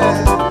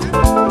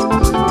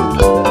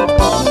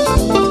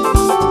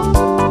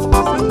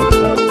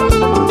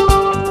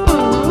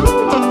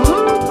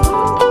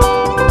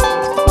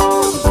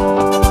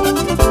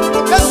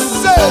yes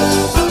sir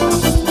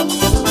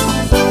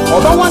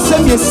Oba wan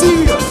say me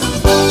serious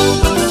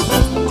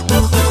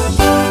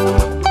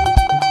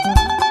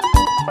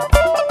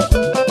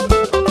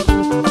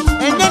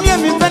and then you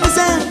me better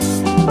say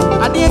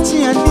I did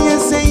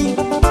say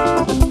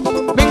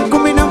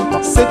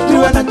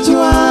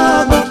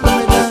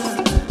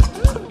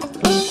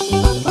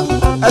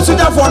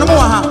Asuja for no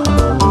ha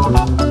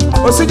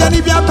Osuja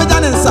ni bia pega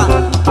ne nsa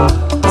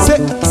se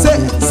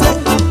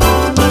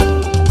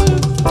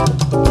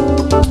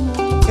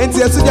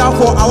enti asuja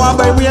for awa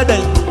bai we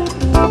den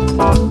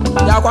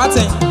ya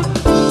kwaten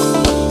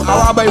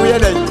awa bai we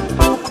den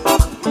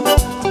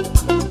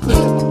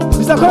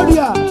Mr.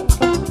 Cordia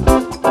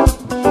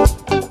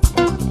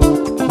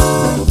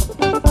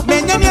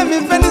Menyanya me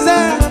fenize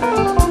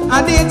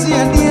adi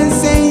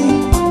say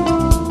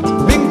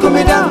bring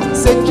come down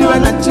say you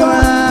and a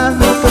joa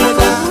come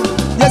down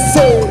yes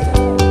sir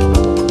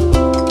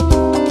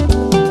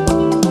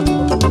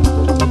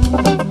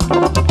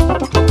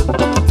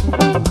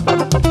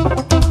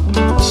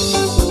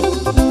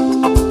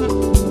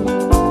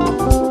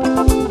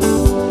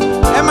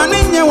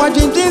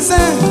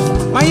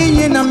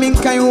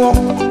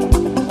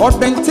or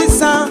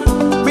Bentissa,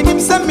 minim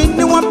some in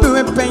the one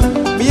pain,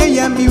 me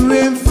a me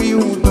rain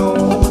feel no.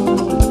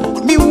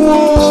 Me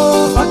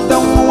wo, I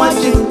don't want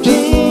you to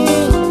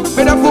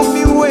better put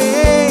me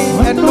away,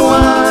 and no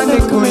one they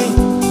queen,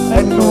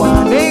 and no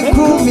one they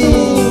cool me.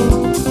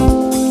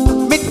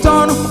 Me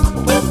turn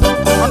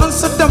on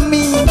so to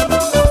me.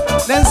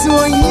 That's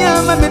why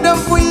I'm a bit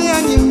of way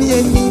and me.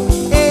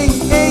 Hey,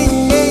 hey,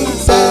 hey,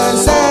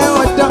 say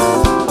what up?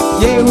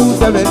 Yeah, who's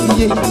the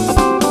baby?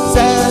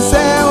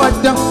 Say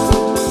what up?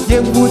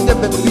 Yeah, who's the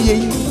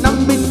baby?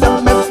 Number the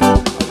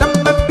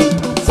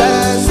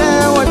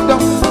say what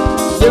up?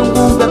 Yeah,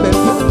 who's the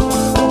baby?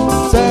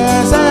 Say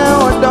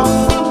what up?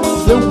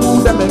 Yeah,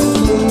 who's the baby?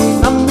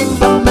 Number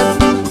the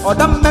or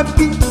the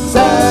baby.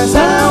 Say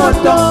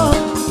what up?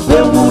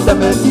 Yeah, who's the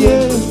baby?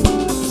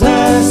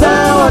 Say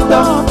what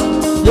up?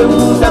 You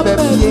would have been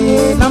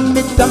a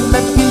bit of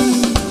me.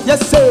 Yes,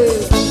 sir.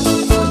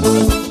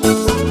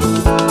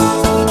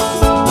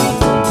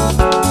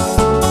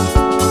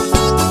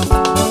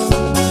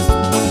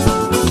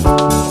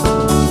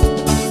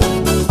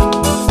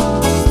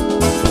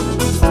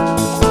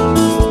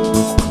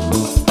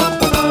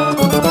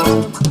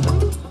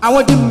 I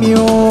want the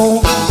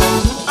mule.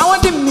 I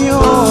want the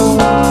mule.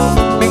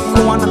 Make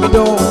one of me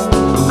door.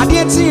 I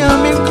didn't see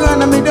him make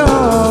one of me door.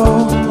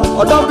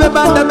 Or don't be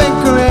bad to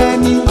make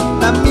any.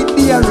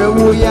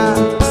 Rewoya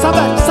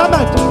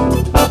Sabat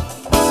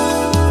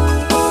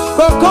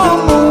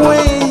come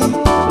away.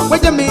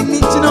 What you mean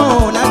to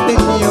know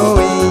nothing your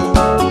way.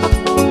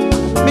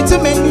 Me too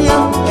many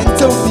and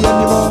tell me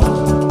anymore.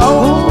 Oh.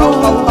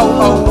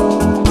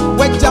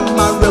 What you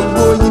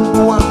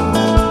rewoya.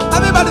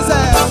 Everybody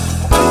say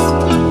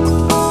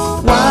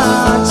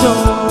watch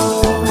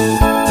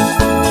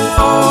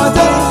all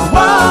day,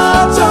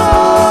 watch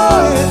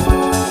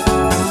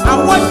I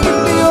want to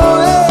be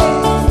away.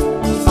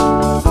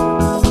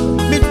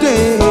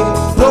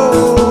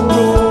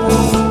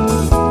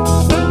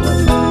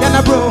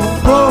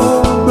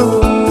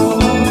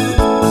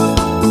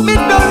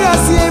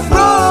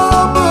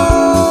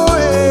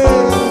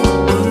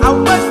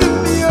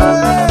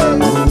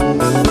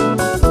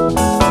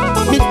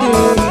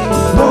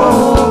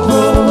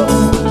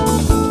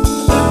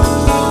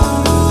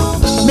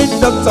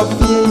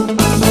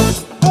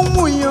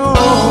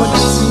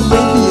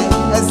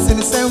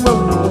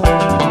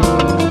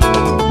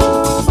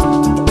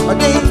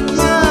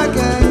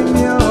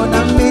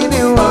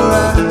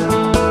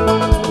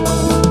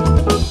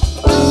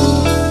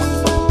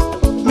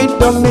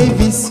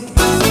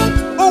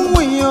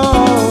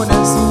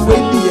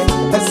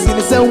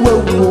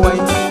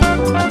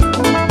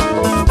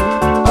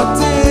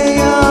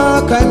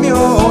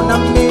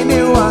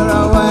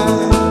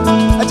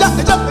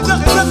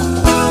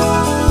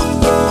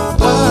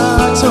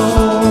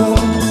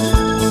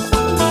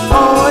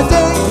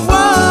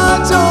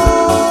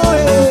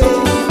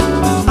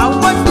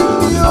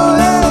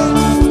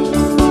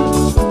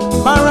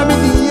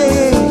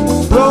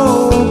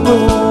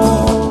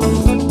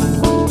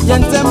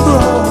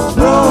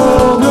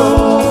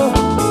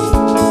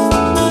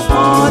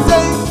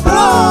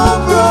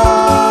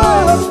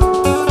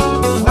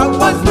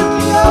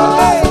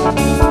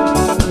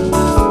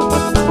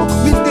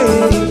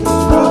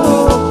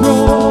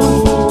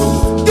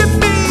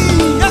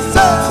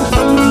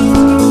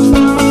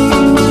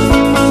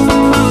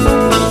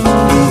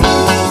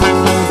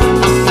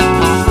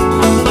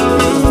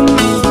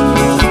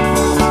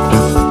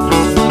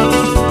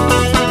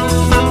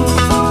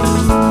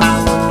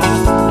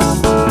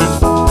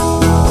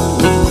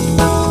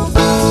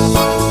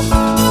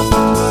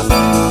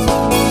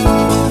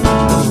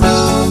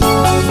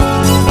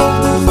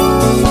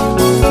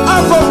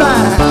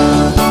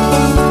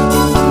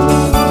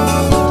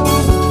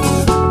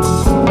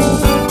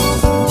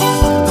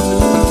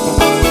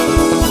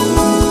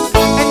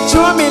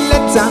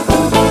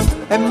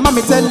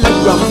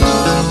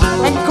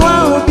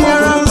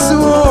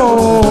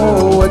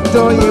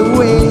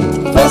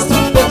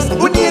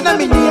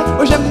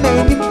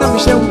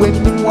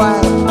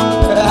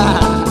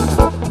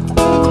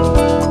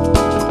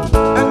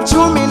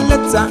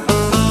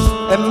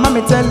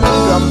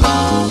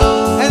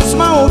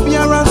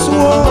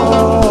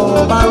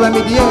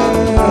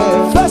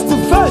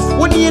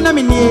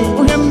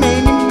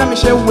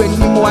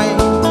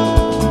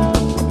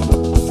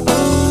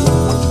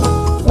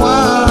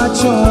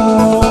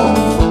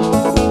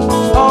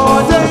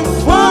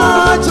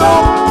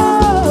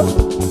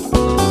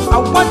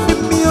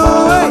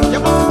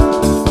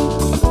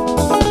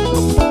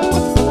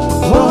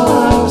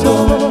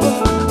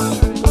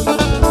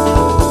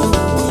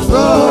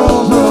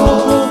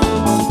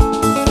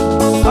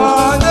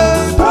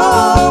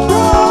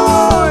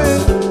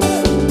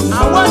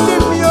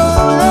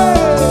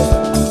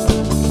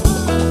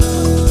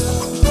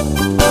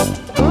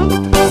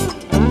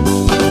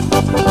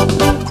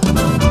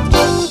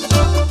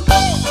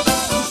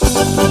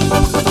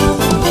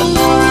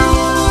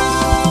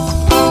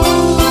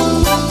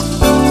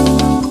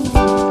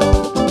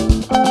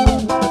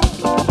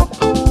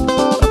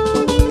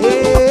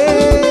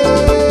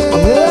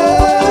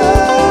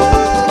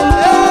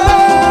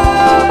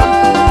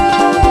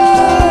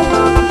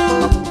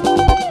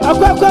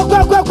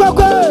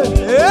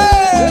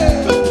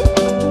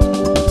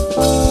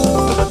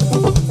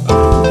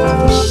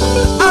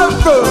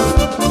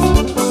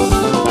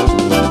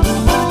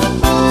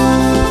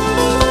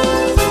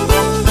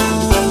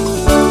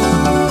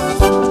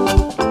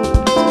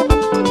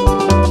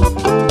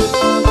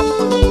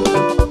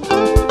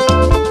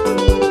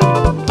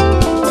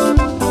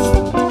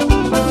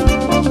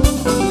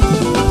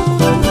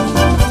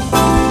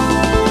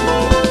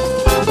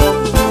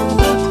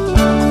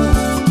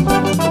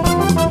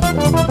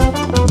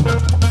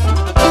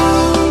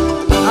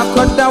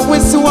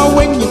 wisu wa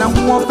wenyi na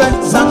mwobe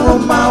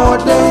Sangroma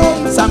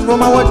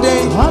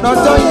wode No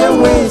do ye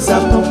we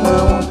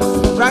Sangroma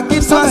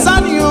Raki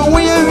swasani yo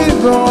we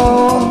vivo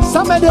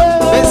Samede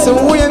Beso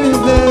we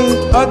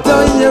vive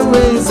Odo ye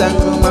we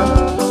Sangroma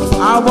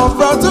Awo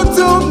fro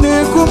tutum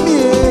ne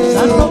kumie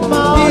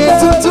Ye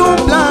tutum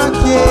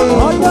black ye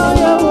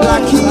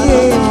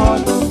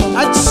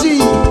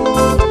Achi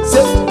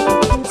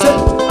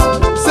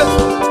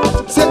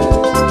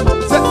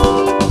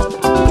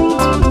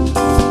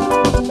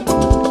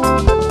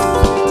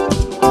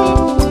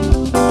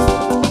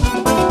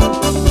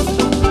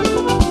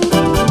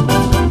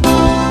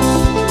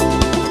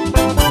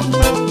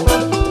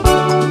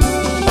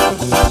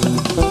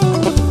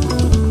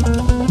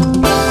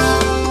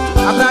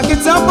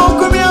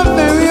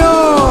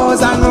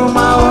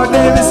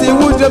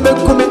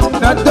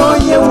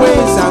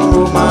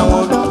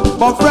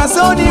But for us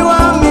only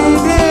one me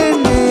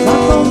dene,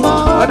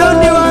 I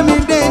don't want me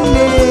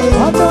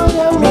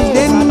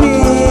dene,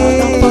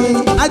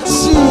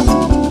 achi,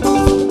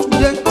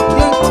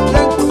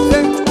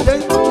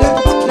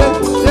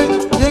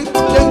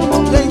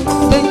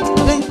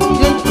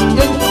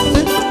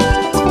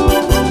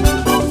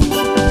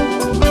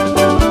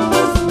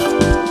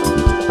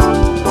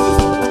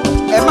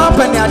 Emma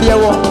penny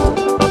adiawo,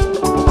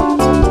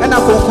 and I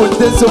conclude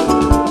this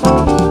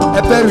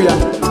a barrier.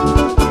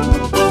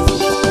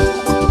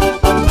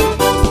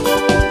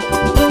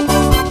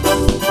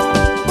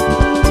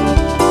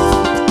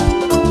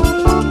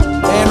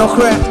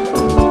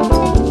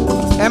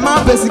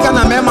 Emma Pesica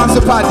na Mema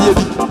Supadi.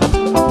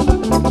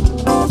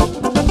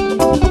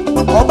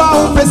 Oba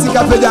who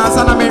Pesica Pejan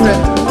Sana Mene.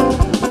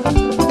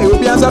 It will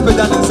be answer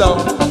Pejan himself.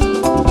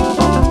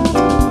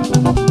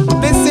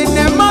 Missing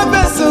Emma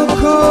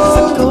Besuko.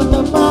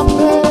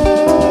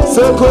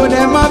 So good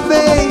Emma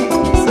Bay.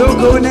 So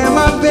good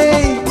Emma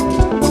Bay.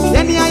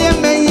 Then I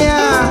am Maya.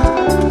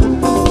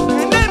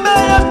 And then I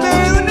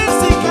pay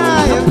Unisika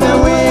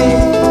away.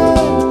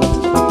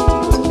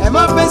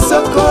 Emma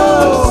Besuko.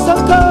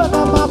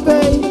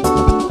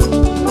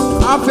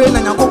 Afe na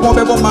nyakopon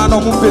bebo ma na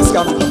omu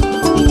pesika no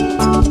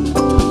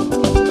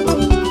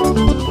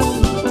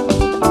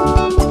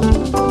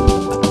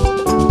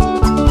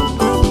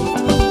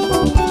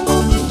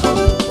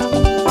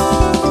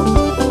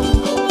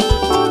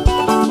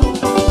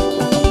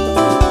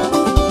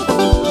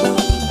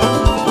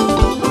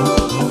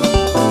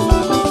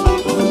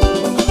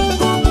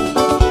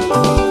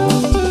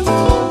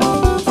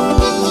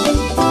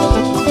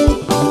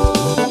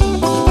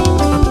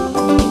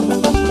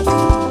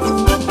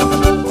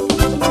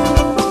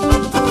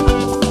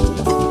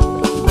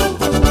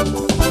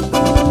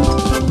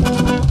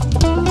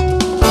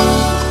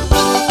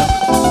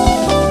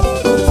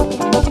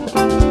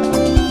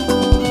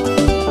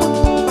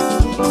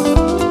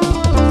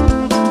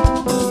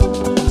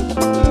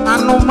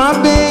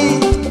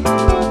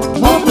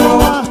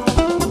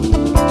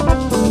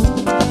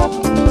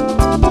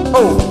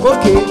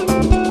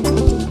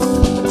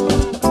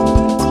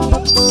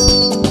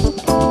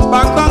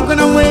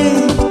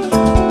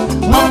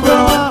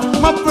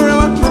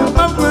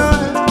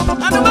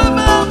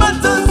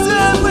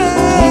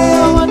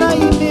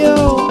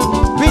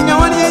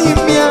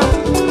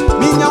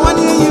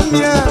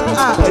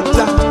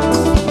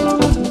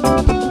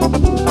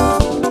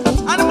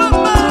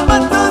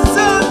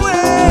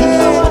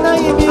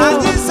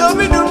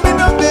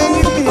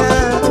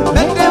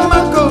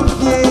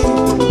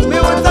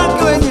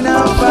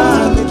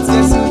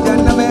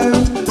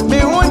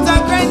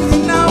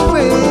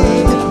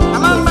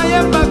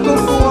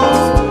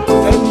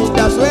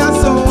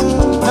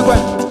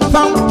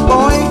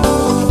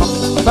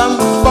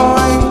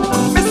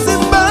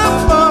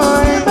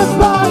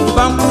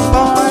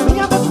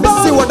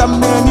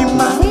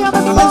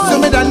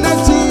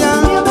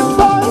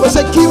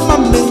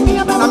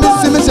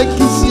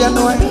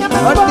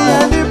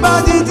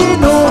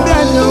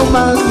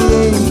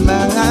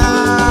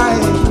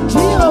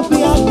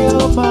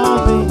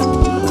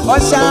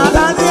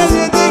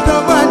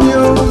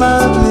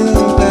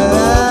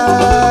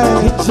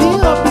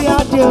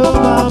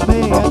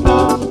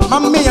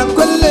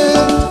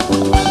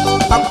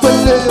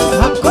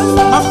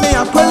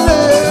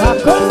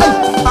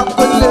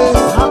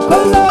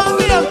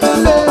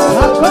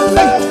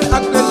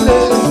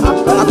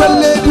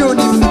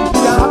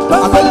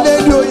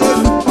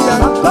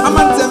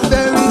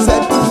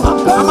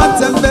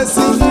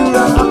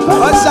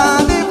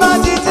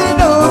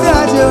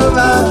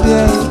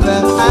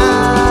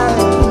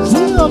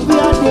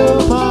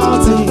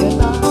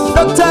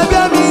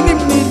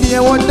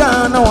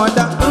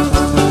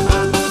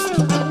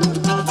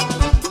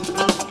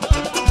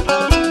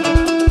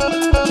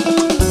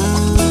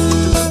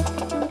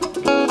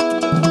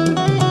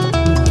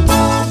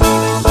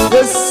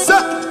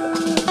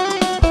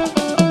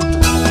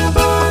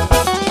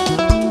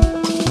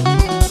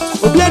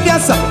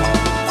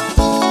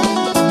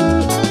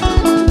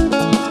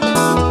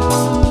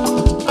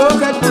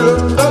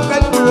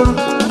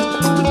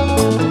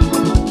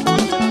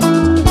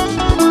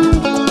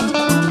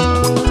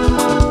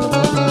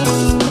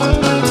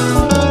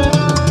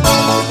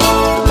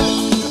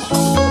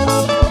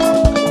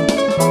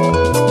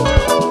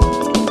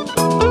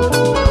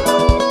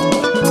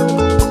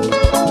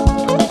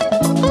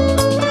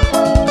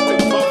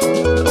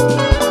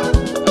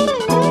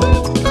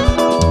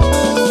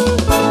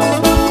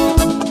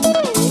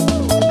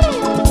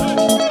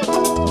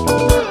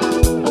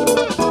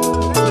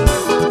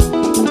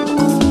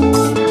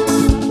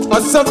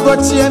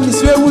chia mi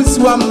swe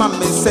wusu ama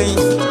me sei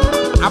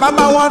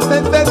ababa wa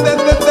fe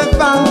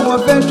found wa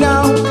fe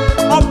down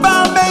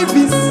oba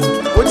babies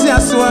oti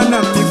aso na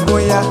mi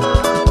koya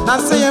na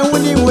say ye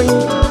woni we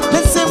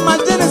listen my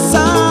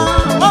jenesa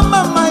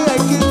mama my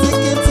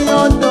kiti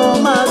odo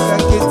ma ka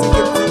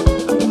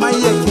kiti my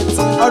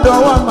kiti odo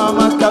wa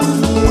mama ka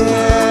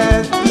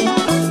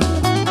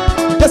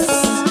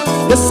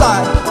yes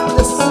I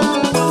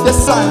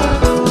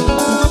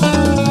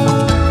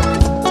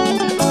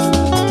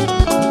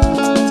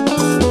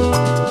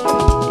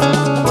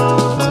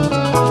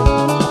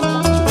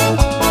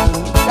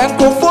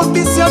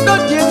Bisi odo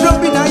die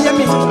drop in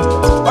ayemi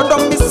odo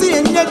misi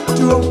enye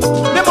duro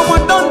ne mo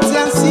don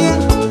tiansie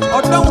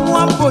odo ho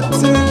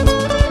abote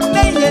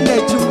ne ye na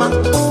juma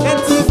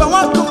enti fa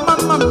wa ko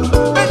mama mi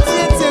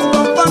eti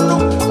ngomfa no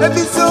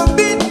ebi so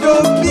bi do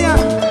bia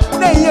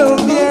ne ye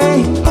obi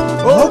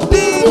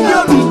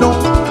no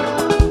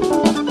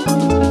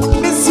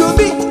misi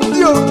obi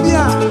di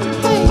obia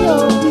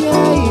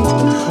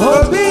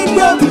obi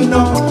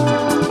no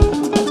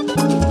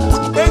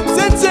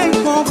eti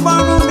ngomfa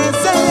no ne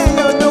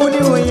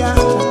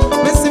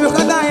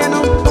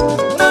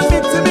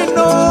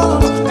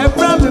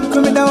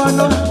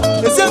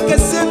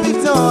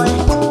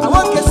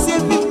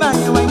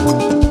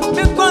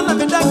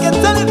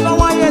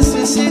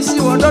say she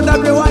won't know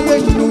why you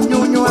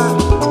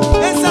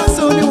it's not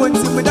so only one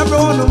thing, but I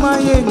don't know my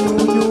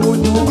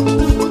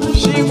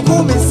she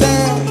could me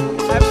say,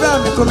 I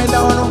found me coming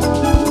down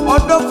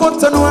on the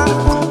foot and one.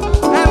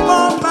 And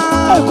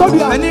mama,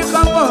 when you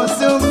come on,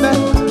 so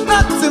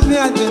not to me,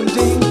 I didn't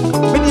think.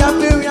 When you are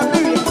very,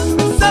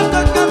 it's not a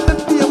gun to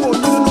be a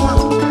woman.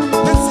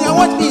 Let's see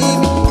what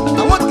need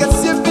I want to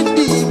see if it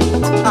need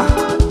ah,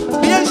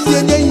 yes,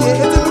 yeah,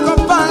 it's a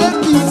fire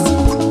piece.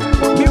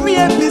 Me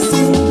and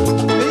busy.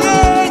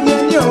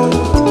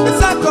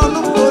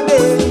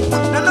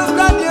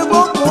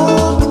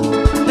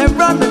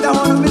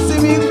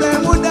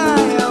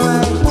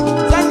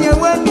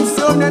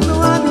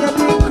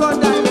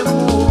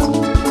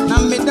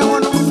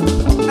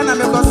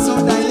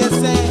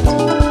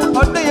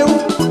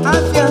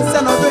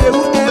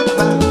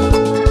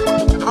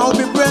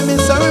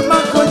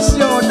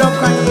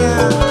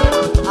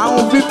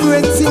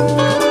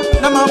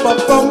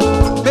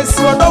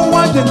 I don't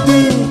want to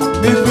be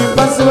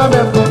possible.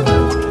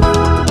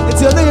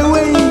 It's your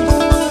way.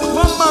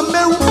 One man,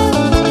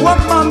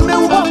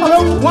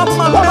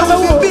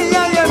 be I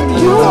am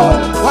you.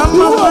 One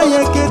man, I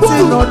get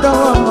in order.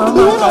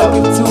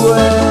 One to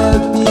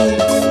help me.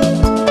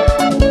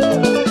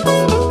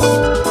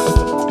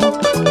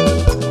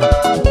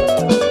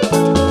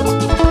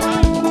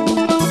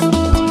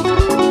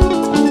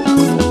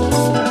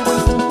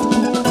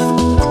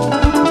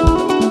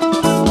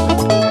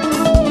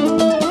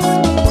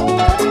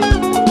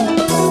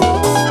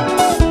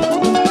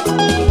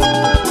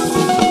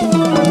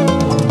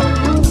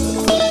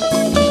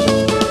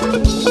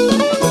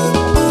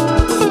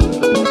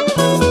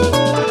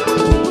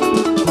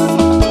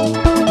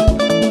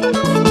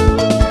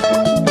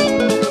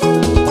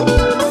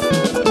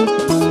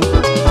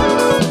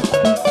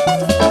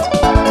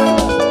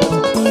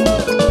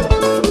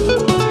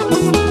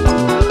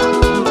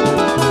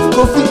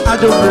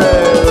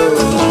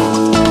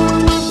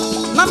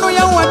 Nano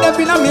ya wada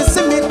bina me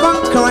se me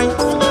conquering.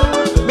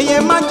 Me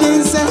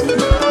imagine say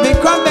me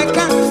come back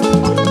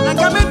na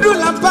ka me do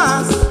la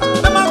pass.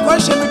 Na ma ko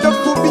she me do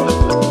fubi.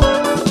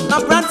 Na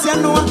brantia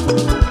no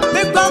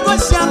me go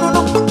she no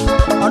no.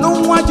 Ono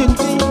ho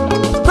agenti.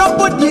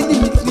 Propo die ni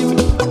mitri.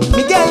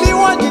 Me get li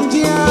ho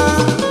agenti a.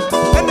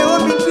 E me wo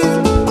mitri.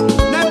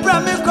 Na bra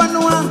me ko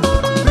no a.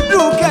 Me do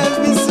ka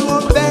bi so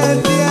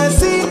baby a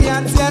see ya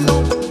no.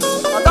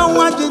 Ono ho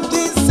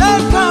agenti say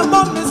come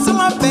on me so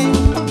baby.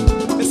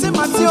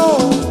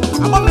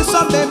 I'm on me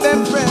some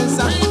baby friends.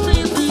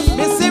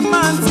 Missy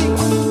Manti,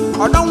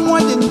 I don't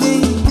want to be.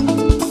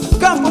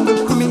 Come on,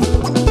 me.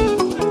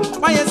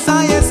 Why, yes,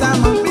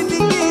 I'm a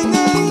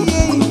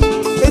beginning.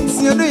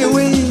 It's your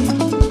way.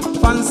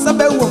 Fancy a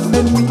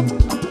woman,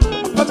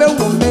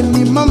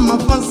 me, Mamma,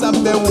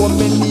 fancy a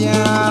woman,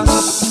 yes.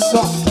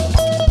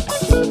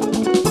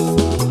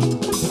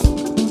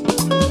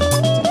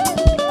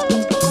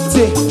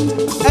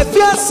 If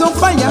you're so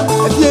fire,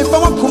 if you're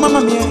from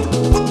Mamma.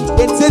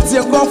 It's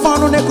your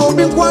grandfather, and go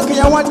be quacky.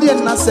 I want the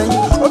nothing.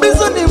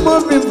 Obisony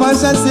moving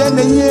fashion, say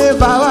the year,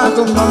 Mamma,